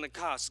much it's going to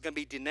cost. It's going to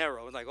be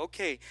dinero. I'm like,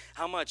 okay,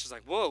 how much? She's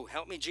like, whoa,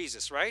 help me,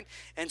 Jesus, right?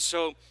 And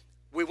so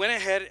we went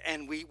ahead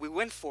and we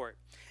went for it.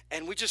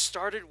 And we just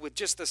started with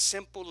just a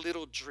simple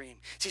little dream.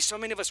 See, so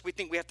many of us, we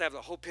think we have to have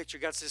the whole picture.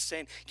 God's just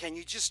saying, can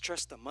you just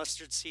trust the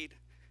mustard seed?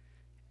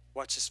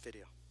 Watch this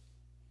video.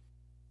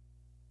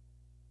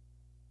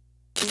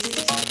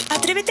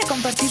 Atrévete a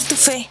compartir tu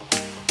fe,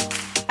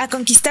 a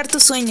conquistar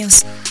tus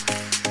sueños.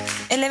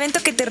 El evento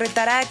que te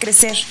retará a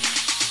crecer.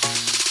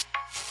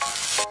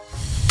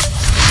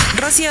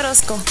 Rosy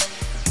Orozco,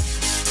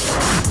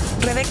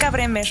 Rebeca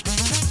Bremer,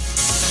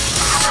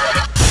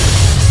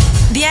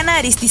 Diana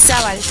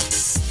Aristizábal,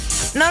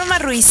 Norma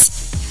Ruiz,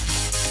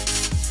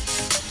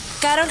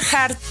 Carol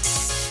Hart,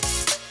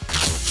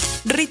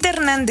 Rita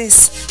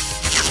Hernández,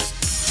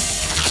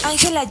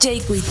 Ángela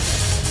Jaquid,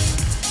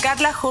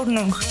 Carla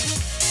Hornung,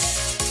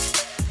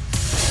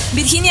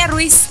 Virginia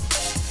Ruiz.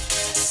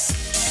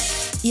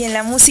 Y en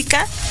la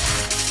música,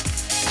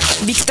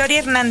 Victoria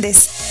Hernández.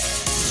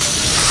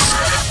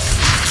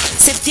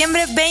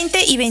 Septiembre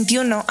 20 y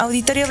 21,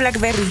 Auditorio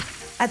Blackberry.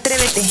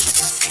 Atrévete.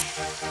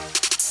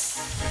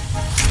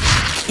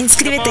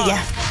 Inscríbete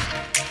ya.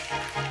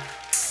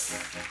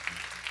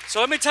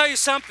 So let me tell you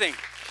something.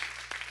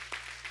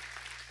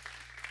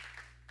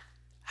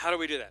 How do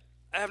we do that?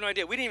 I have no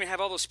idea. We didn't even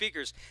have all those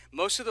speakers.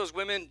 Most of those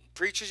women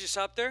preachers you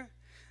saw up there,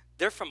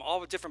 they're from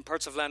all different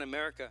parts of Latin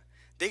America.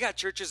 They got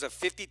churches of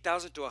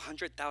 50,000 to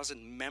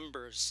 100,000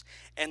 members.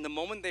 And the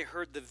moment they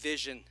heard the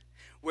vision,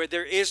 where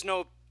there is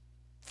no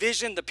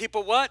vision, the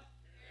people what?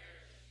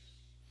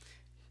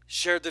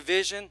 Shared the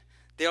vision.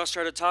 They all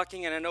started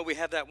talking, and I know we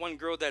have that one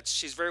girl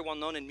she's very well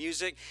known in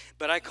music,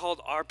 but I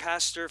called our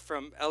pastor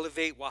from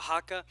Elevate,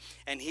 Oaxaca,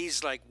 and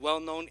he's like well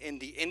known in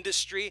the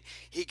industry.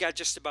 He got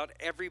just about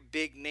every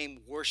big name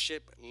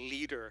worship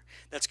leader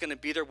that's going to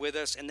be there with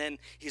us. And then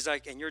he's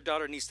like, and your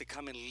daughter needs to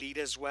come and lead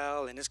as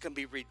well, and it's going to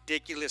be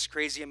ridiculous,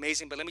 crazy,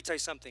 amazing. But let me tell you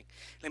something.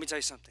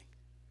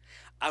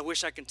 I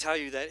wish I could tell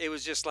you that it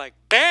was just like,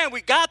 bam,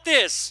 we got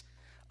this.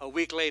 A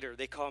week later,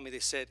 they called me. They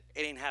said,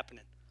 it ain't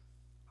happening.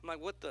 I'm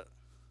like, what the?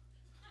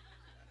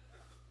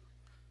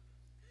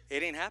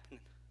 It ain't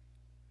happening.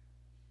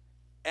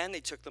 And they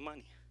took the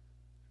money.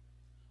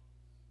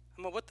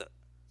 I'm like, what the?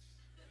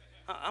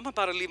 I'm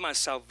about to leave my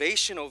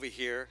salvation over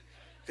here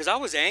because I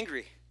was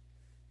angry.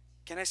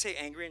 Can I say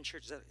angry in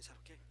church? Is that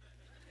okay?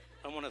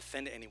 I don't want to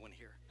offend anyone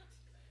here.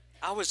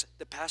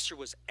 The pastor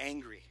was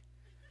angry.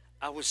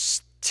 I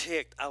was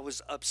ticked. I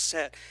was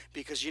upset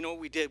because you know what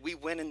we did? We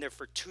went in there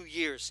for 2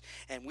 years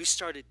and we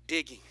started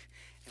digging.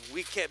 And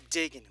we kept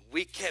digging.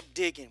 We kept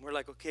digging. We're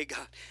like, okay,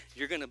 God,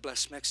 you're going to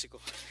bless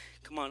Mexico.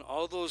 Come on,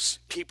 all those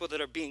people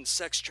that are being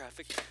sex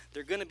trafficked,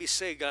 they're going to be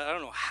saved. God, I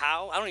don't know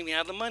how. I don't even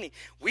have the money.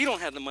 We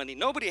don't have the money.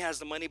 Nobody has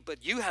the money,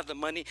 but you have the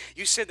money.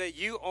 You said that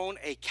you own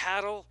a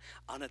cattle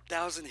on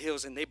 1,000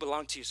 hills, and they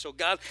belong to you. So,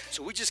 God,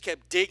 so we just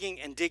kept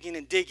digging and digging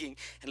and digging.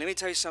 And let me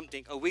tell you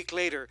something. A week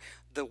later,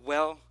 the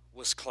well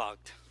was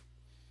clogged.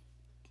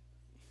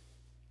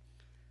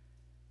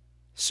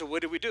 So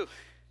what do?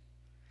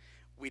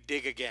 We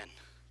dig again.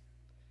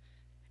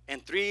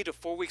 And 3 to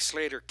 4 weeks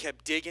later,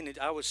 kept digging. And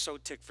I was so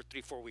ticked for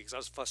 3-4 weeks. I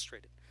was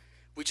frustrated.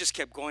 We just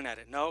kept going at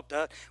it. No,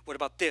 what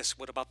about this?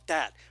 What about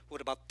that? What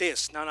about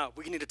this? No,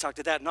 we need to talk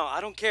to that. No, I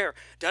don't care.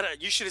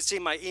 You should have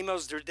seen my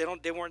emails.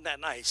 They weren't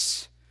that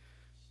nice.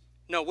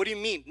 No, what do you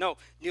mean? No,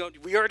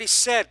 we already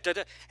said.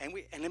 And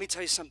let me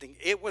tell you something.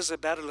 It was a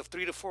battle of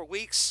 3 to 4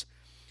 weeks.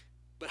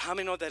 But how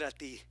many know that at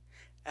the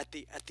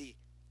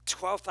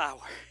 12th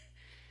hour,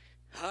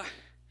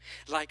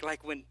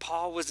 like when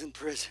Paul was in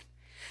prison,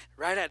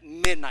 right at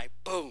midnight,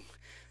 boom,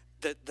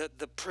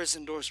 the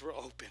prison doors were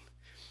open.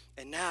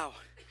 And now,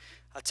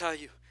 I'll tell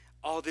you,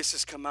 all this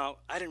has come out.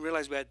 I didn't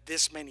realize we had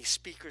this many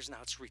speakers now.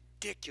 It's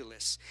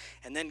ridiculous.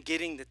 And then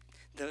getting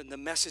the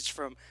message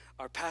from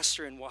our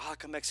pastor in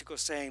Oaxaca, Mexico,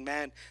 saying,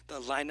 man,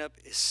 the lineup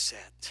is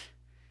set.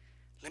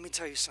 Let me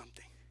tell you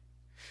something.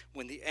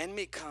 When the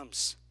enemy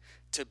comes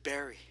to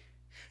bury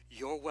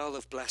your well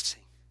of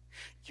blessing,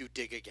 you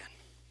dig again.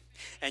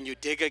 And you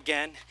dig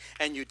again,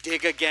 and you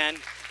dig again,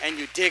 and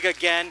you dig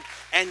again,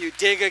 and you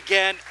dig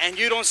again, and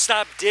you don't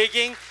stop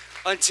digging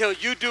until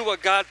you do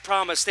what God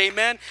promised.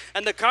 Amen?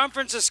 And the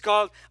conference is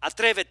called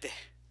Atrévete.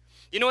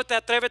 You know what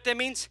that Atrévete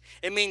means?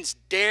 It means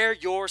dare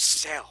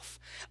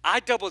yourself. I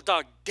double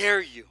dog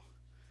dare you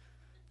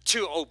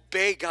to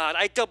obey God.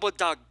 I double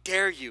dog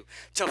dare you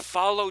to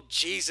follow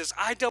Jesus.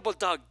 I double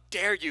dog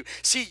dare you.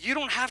 See, you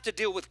don't have to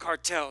deal with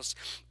cartels.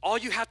 All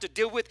you have to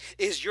deal with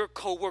is your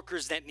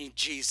coworkers that need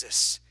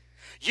Jesus.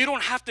 You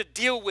don't have to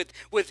deal with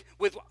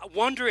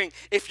wondering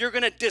if you're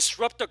going to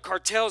disrupt the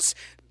cartel's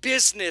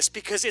business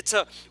because it's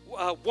a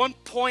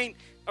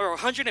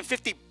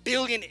 150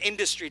 billion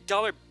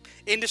dollar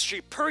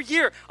industry per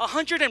year.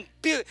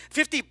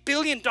 $150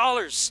 billion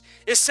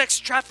is sex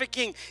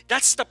trafficking.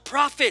 That's the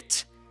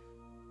profit.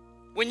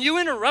 When you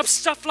interrupt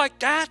stuff like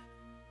that,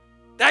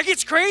 that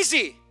gets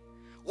crazy.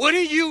 What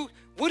are you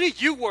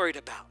worried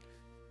about?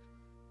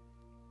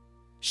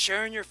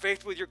 Sharing your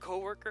faith with your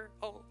coworker?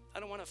 Oh, I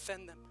don't want to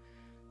offend them.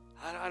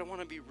 I don't want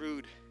to be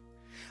rude.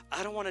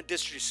 I don't want to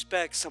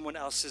disrespect someone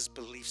else's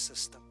belief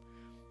system.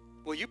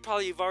 Well, you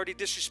probably have already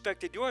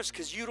disrespected yours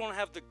because you don't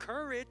have the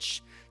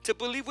courage to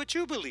believe what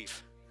you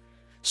believe.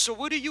 So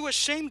what are you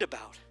ashamed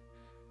about?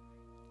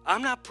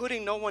 I'm not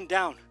putting no one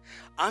down.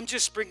 I'm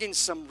just bringing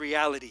some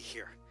reality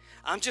here.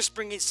 I'm just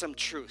bringing some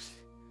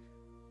truth.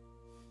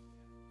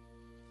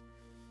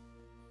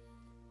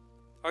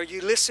 Are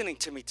you listening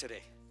to me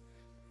today?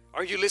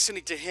 Are you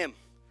listening to him?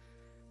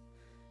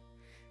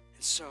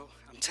 And so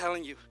I'm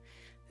telling you,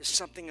 there's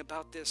something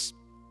about this.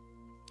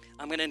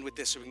 I'm going to end with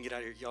this so we can get out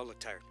of here. Y'all look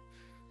tired.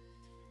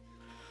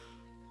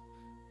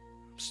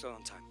 I'm still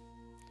on time.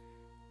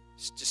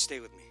 Just stay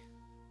with me.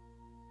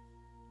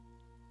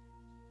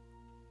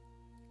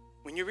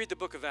 When you read the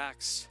book of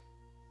Acts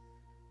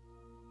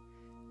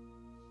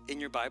in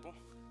your Bible,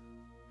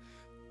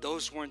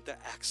 those weren't the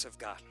acts of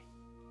God.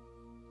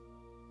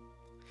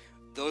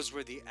 Those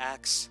were the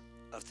acts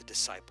of the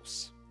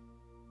disciples.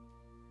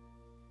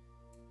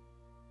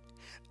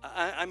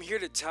 I'm here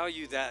to tell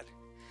you that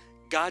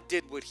God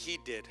did what he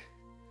did.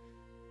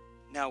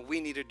 Now we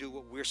need to do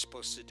what we're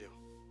supposed to do.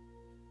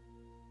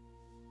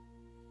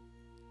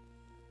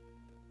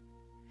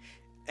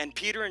 And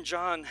Peter and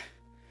John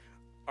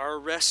are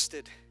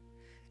arrested.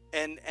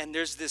 And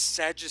there's this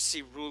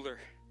Sadducee ruler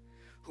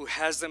who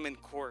has them in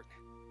court.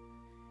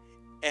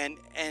 And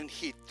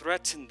he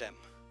threatened them.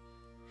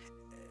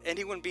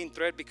 Anyone being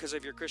threatened because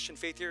of your Christian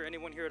faith here?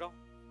 Anyone here at all?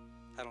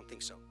 I don't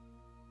think so.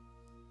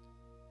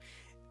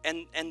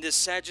 And this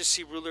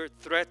Sadducee ruler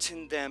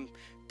threatened them,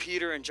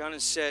 Peter and John,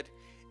 and said,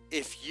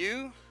 if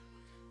you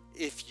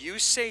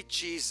say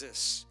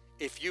Jesus,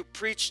 if you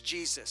preach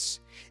Jesus,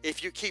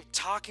 if you keep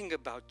talking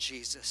about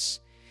Jesus,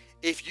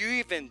 if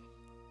you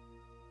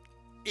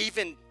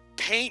even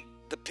paint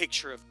the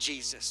picture of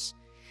Jesus,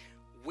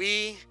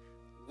 we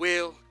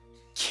will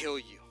kill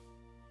you.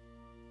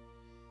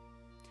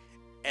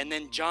 And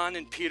then John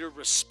and Peter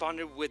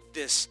responded with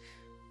this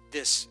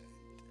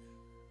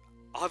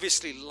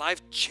obviously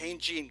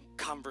life-changing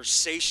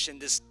conversation.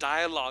 This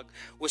dialogue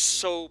was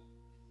so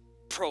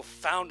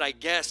profound, I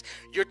guess.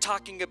 You're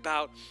talking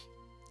about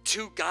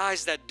two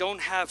guys that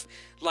don't have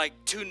like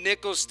two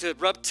nickels to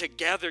rub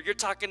together. You're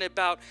talking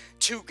about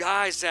two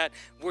guys that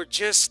were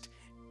just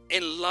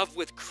in love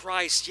with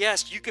Christ.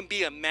 Yes, you can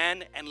be a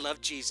man and love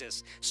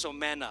Jesus, so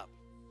man up.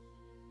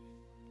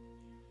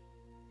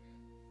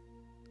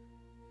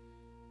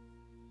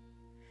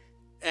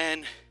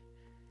 And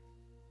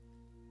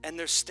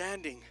they're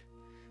standing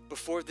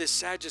before this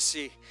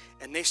Sadducee,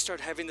 and they start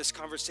having this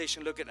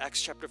conversation. Look at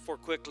Acts chapter 4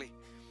 quickly.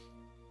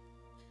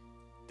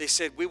 They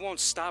said, we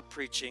won't stop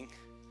preaching.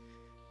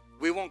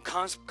 We won't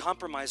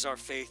compromise our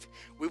faith.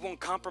 We won't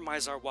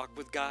compromise our walk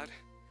with God.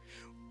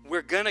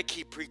 We're going to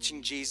keep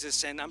preaching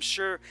Jesus. And I'm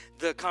sure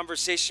the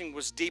conversation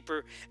was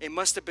deeper. It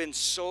must have been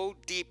so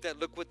deep that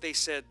look what they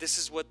said. This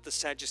is what the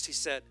Sadducees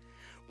said.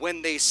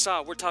 When they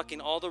saw, we're talking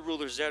all the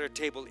rulers at our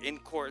table in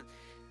court.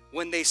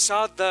 When they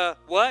saw the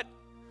what?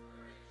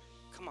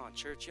 Come on,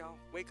 church, y'all.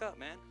 Wake up,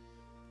 man.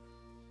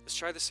 Let's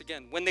try this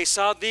again. When they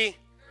saw the courage.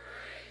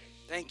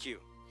 Thank you.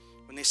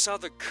 When they saw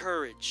the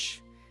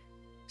courage.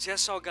 See,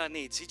 that's all God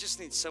needs. He just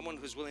needs someone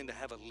who's willing to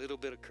have a little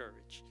bit of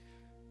courage.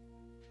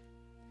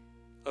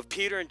 Of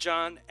Peter and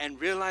John, and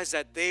realize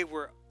that they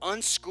were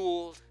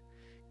unschooled.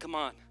 Come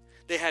on.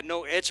 They had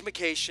no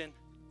education.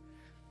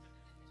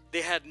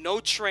 They had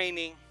no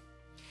training.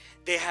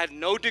 They had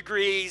no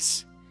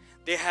degrees.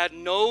 They had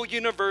no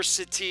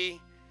university.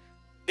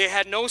 They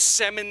had no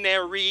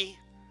seminary.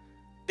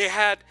 They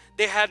had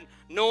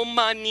no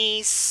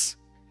monies.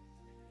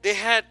 They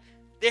had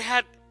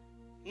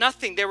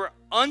nothing. They were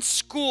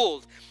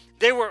unschooled.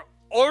 They were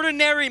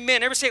ordinary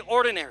men. Ever say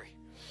ordinary?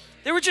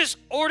 They were just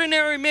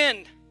ordinary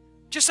men.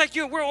 Just like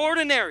you, we're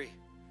ordinary.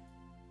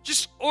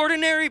 Just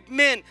ordinary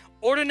men,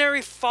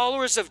 ordinary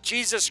followers of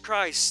Jesus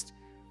Christ.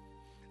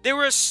 They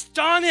were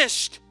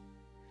astonished.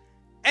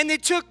 And they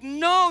took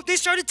notes. They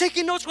started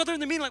taking notes while they're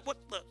in the meeting, like, what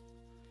the?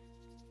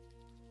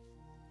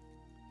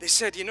 They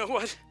said, you know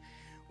what?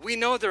 We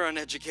know they're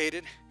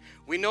uneducated.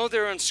 We know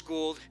they're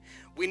unschooled.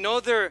 We know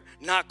they're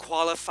not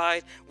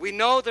qualified. We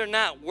know they're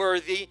not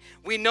worthy.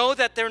 We know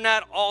that they're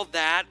not all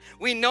that.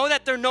 We know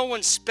that they're no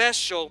one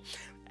special.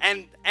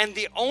 And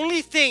the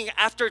only thing,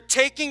 after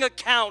taking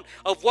account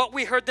of what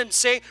we heard them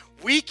say,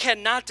 we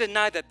cannot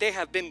deny that they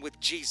have been with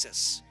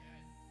Jesus.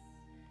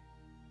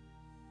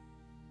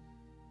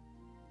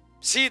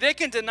 See, they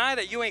can deny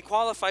that you ain't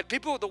qualified.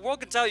 People, the world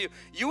can tell you,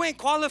 you ain't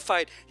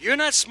qualified. You're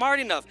not smart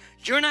enough.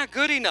 You're not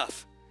good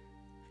enough.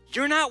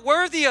 You're not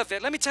worthy of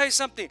it. Let me tell you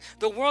something.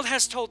 The world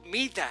has told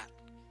me that.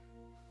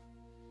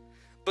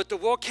 But the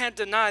world can't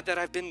deny that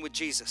I've been with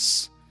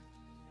Jesus.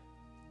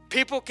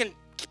 People can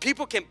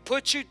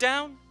put you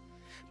down.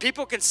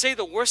 People can say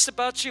the worst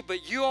about you,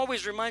 but you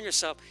always remind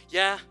yourself,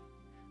 yeah,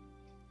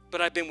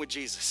 but I've been with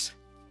Jesus.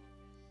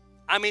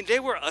 I mean, they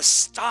were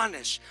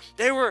astonished.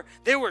 They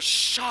were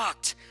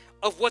shocked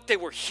of what they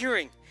were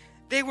hearing.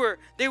 They were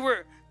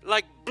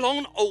like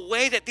blown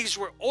away that these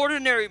were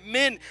ordinary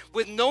men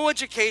with no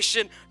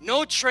education,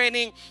 no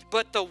training,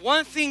 but the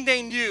one thing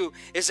they knew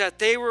is that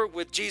they were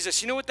with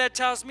Jesus. You know what that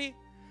tells me?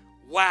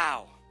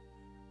 Wow.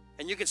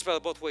 And you can spell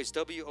it both ways,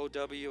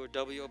 W-O-W or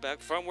W-O back,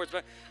 frontwards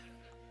back.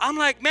 I'm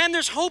like, man,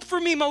 there's hope for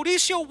me,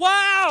 Mauricio.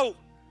 Wow.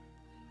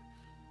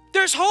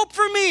 There's hope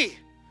for me.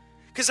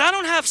 Because I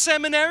don't have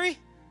seminary.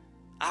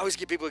 I always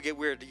get people to get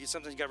weird.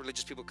 Sometimes you got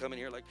religious people come in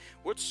here like,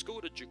 what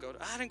school did you go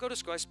to? I didn't go to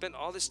school. I spent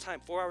all this time,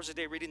 4 hours a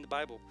day reading the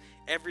Bible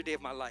every day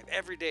of my life,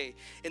 every day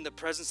in the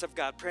presence of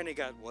God, praying to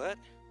God. What?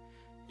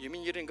 You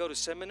mean you didn't go to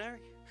seminary?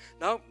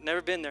 No,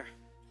 never been there.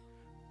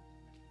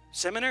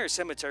 Seminary or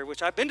cemetery,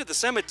 which I've been to the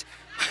cemetery.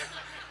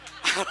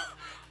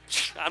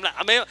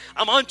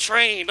 I'm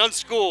untrained,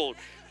 unschooled.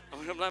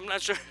 I'm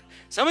not sure.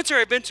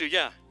 Cemetery I've been to,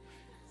 yeah.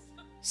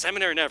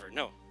 Seminary never,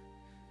 no.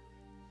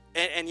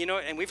 And you know,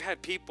 and we've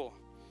had people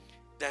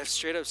that have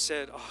straight up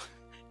said, oh,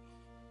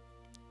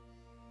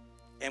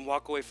 and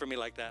walk away from me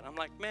like that. I'm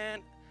like,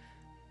 man,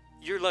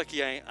 you're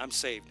lucky I'm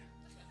saved.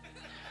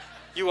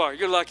 You are.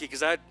 You're lucky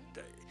because I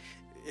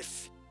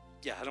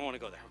don't want to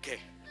go there. Okay.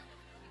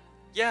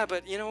 Yeah,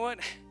 but you know what?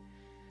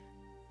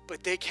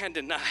 But they can't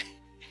deny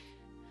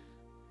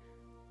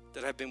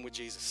that I've been with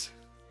Jesus.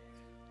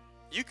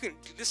 You can,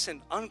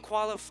 listen,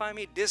 unqualify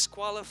me,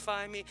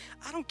 disqualify me.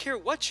 I don't care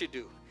what you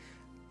do.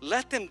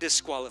 Let them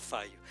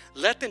disqualify you.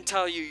 Let them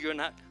tell you you're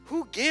not.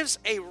 Who gives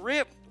a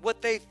rip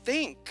what they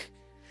think?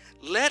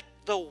 Let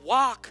the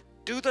walk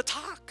do the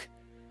talk.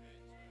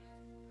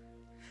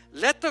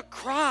 Let the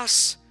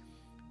cross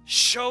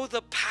show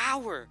the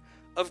power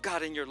of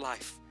God in your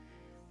life.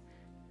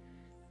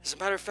 As a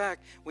matter of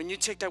fact, when you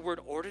take that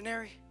word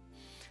ordinary,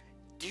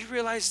 do you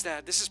realize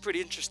that, this is pretty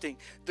interesting,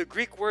 the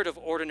Greek word of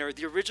ordinary,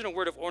 the original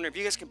word of ordinary, if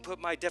you guys can put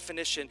my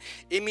definition,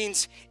 it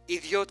means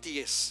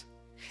idiotias.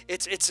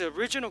 It's an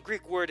original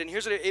Greek word, and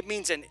here's what it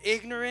means: an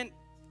ignorant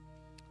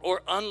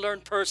or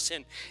unlearned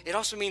person. It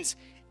also means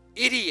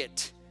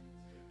idiot.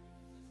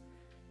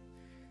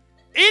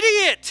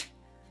 Idiot!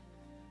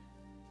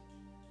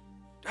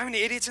 Do I have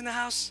any idiots in the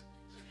house?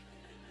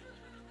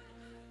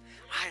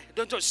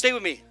 Don't stay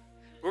with me.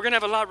 We're going to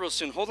have a lot real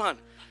soon. Hold on.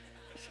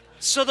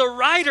 So the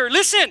writer,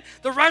 listen,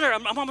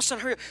 I'm almost done.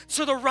 Hurry up.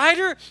 So the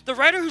writer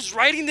who's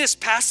writing this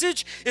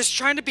passage is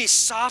trying to be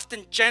soft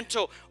and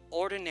gentle,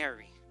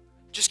 ordinary.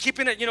 Just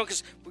keeping it,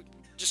 because we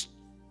just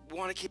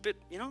want to keep it,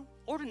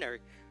 ordinary.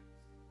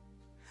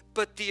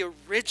 But the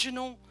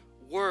original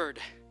word,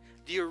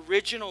 the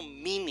original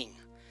meaning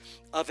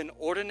of an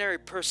ordinary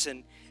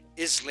person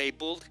is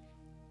labeled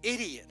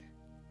idiot.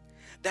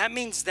 that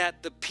means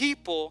that the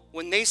people,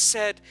 when they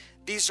said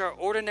these are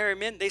ordinary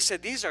men, they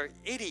said these are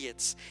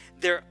idiots.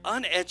 They're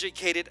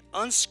uneducated,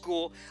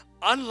 unschooled,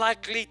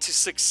 unlikely to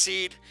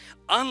succeed,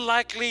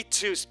 unlikely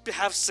to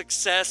have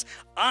success,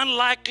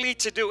 unlikely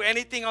to do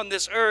anything on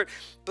this earth.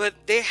 But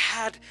they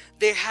had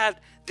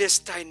this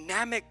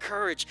dynamic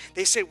courage.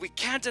 They said, we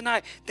can't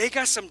deny, they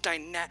got some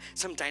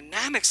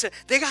dynamics.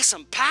 They got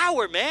some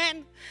power,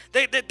 man.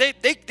 They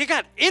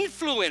got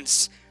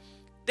influence.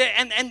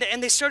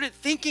 And they started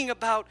thinking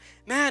about,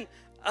 man,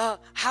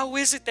 how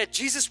is it that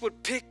Jesus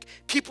would pick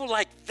people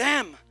like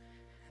them?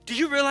 Do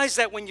you realize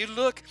that when you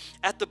look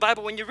at the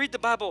Bible, when you read the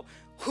Bible,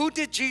 who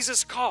did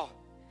Jesus call?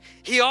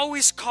 He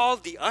always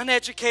called the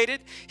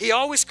uneducated. He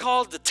always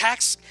called the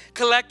tax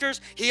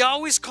collectors. He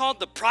always called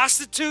the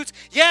prostitutes.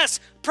 Yes,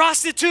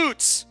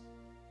 prostitutes.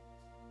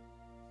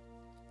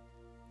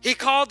 He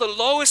called the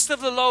lowest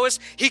of the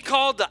lowest. He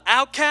called the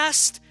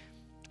outcast,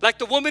 like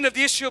the woman of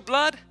the issue of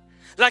blood,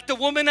 like the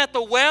woman at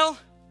the well.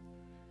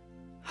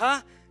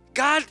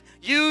 God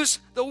used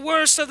the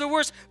worst of the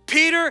worst.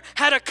 Peter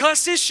had a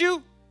cuss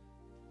issue.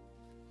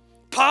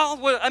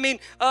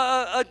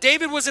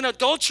 David was an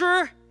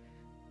adulterer.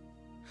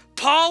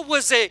 Paul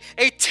was a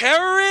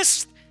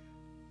terrorist.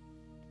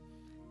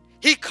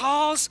 He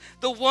calls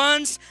the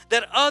ones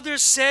that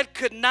others said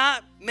could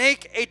not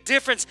make a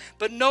difference.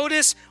 But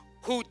notice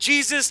who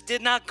Jesus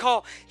did not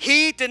call.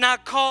 He did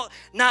not call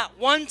not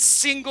one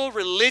single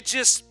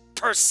religious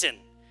person.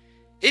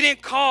 He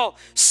didn't call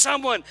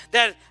someone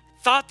that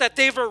thought that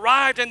they've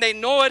arrived and they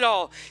know it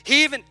all.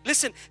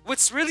 Listen,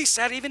 what's really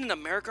sad, even in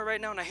America right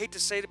now, and I hate to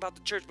say it about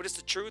the church, but it's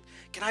the truth.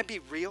 Can I be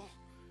real?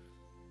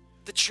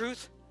 The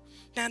truth.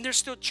 Man, there's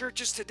still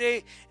churches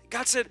today.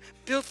 God said,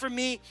 build for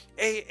me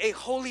a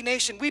holy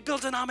nation. We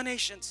build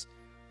denominations.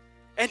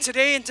 And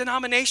today in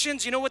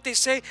denominations, you know what they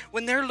say?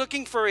 When they're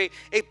looking for a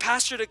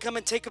pastor to come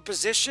and take a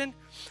position,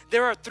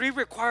 there are 3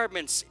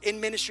 requirements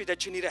in ministry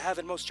that you need to have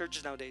in most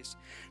churches nowadays.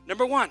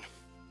 Number 1,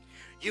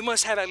 you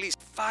must have at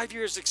least 5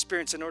 years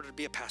experience in order to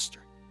be a pastor.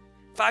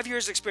 5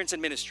 years experience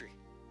in ministry.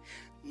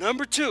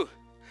 Number 2,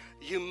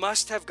 you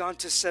must have gone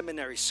to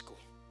seminary school.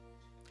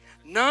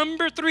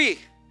 Number 3,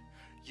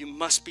 you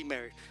must be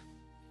married.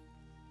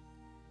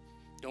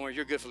 Don't worry,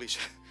 you're good, Felicia.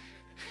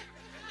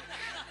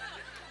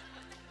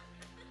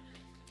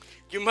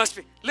 You must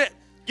be.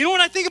 You know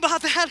what I think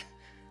about that?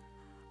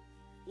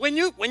 When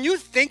you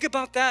think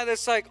about that,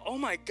 it's like, oh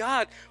my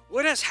God,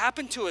 what has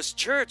happened to us,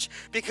 church?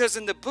 Because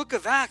in the book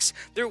of Acts,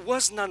 there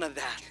was none of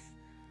that.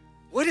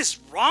 What is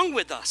wrong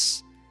with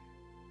us?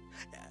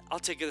 I'll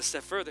take it a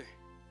step further.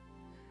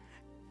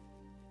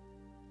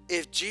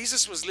 If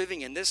Jesus was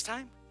living in this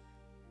time,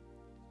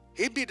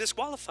 he'd be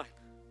disqualified.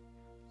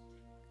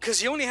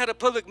 Because he only had a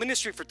public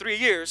ministry for 3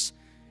 years.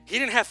 He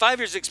didn't have 5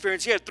 years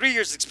experience. He had 3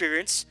 years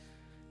experience.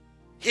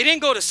 He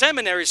didn't go to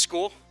seminary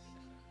school.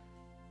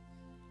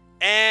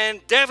 And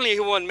definitely he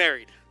wasn't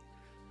married.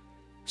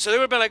 So they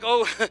would have been like,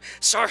 oh,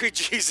 sorry,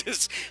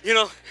 Jesus.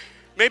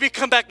 Maybe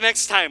come back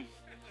next time.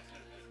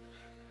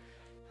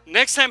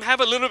 Next time, have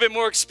a little bit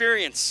more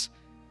experience.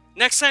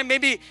 Next time,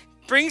 maybe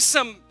bring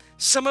some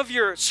of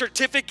your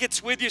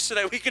certificates with you so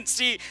that we can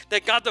see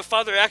that God the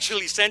Father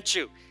actually sent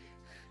you.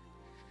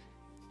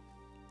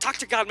 Talk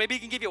to God. Maybe he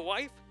can give you a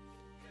wife.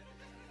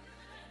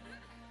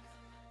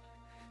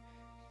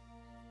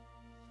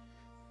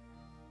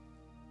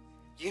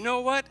 You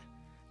know what?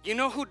 You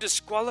know who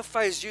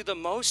disqualifies you the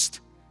most?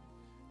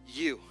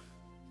 You.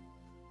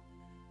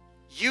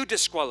 You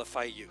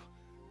disqualify you.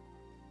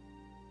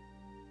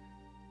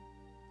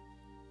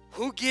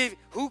 Who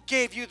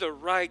gave you the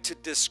right to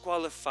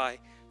disqualify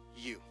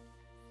you?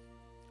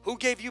 Who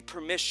gave you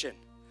permission?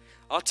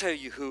 I'll tell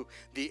you who.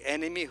 The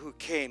enemy who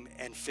came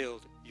and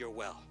filled your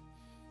well.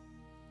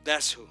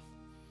 That's who.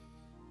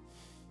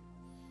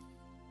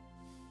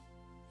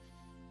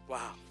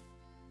 Wow.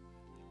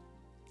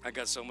 I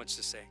got so much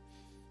to say.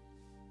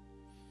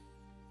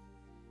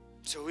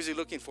 So who's he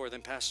looking for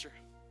then, Pastor?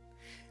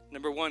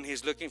 Number 1,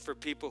 he's looking for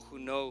people who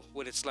know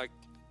what it's like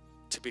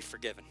to be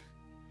forgiven.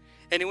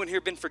 Anyone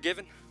here been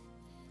forgiven?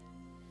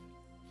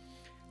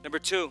 Number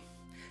 2,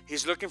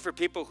 he's looking for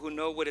people who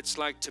know what it's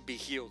like to be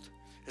healed.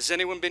 Has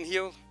anyone been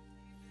healed?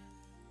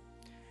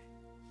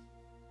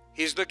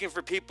 He's looking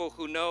for people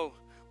who know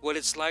what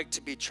it's like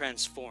to be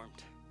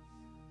transformed.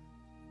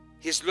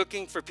 He's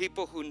looking for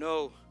people who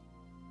know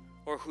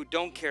or who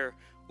don't care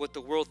what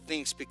the world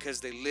thinks because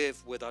they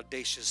live with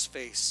audacious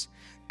faith.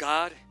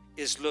 God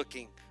is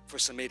looking for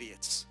some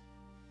idiots.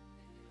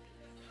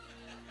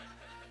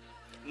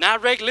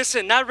 Not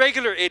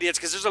regular idiots,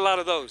 because there's a lot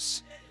of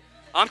those.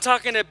 I'm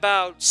talking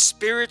about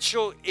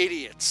spiritual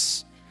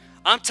idiots.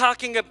 I'm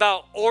talking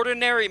about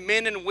ordinary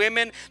men and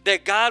women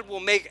that God will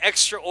make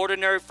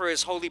extraordinary for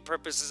his holy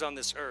purposes on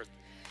this earth.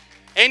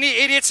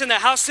 Any idiots in the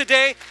house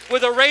today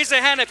with a raise of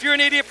hand if you're an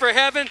idiot for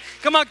heaven?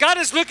 Come on, God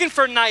is looking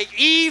for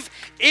naive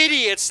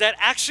idiots that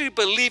actually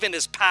believe in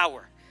his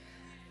power.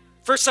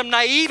 For some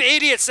naive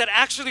idiots that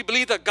actually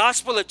believe the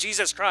gospel of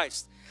Jesus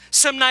Christ.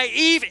 Some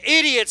naive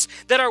idiots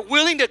that are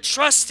willing to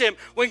trust him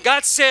when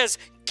God says,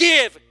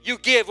 give, you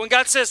give. When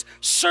God says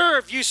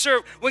serve, you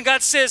serve. When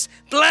God says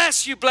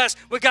bless, you bless.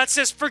 When God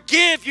says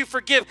forgive, you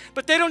forgive.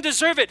 But they don't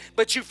deserve it,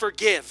 but you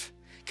forgive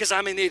because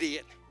I'm an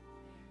idiot.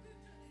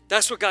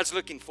 That's what God's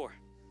looking for.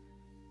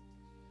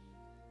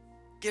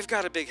 Give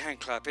God a big hand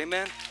clap,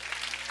 amen?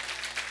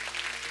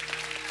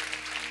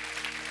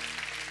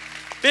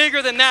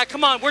 Bigger than that,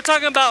 come on, we're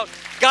talking about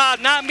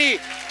God, not me.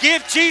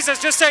 Give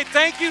Jesus, just say,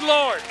 thank you,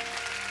 Lord,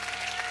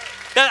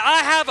 that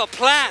I have a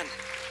plan,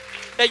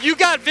 that you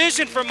got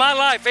vision for my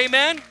life,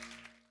 amen?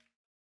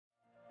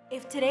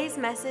 If today's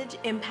message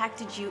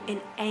impacted you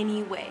in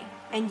any way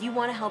and you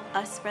want to help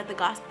us spread the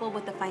gospel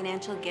with a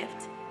financial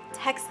gift,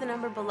 text the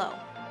number below.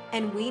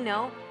 And we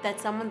know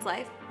that someone's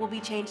life will be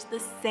changed the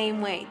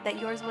same way that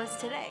yours was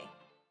today.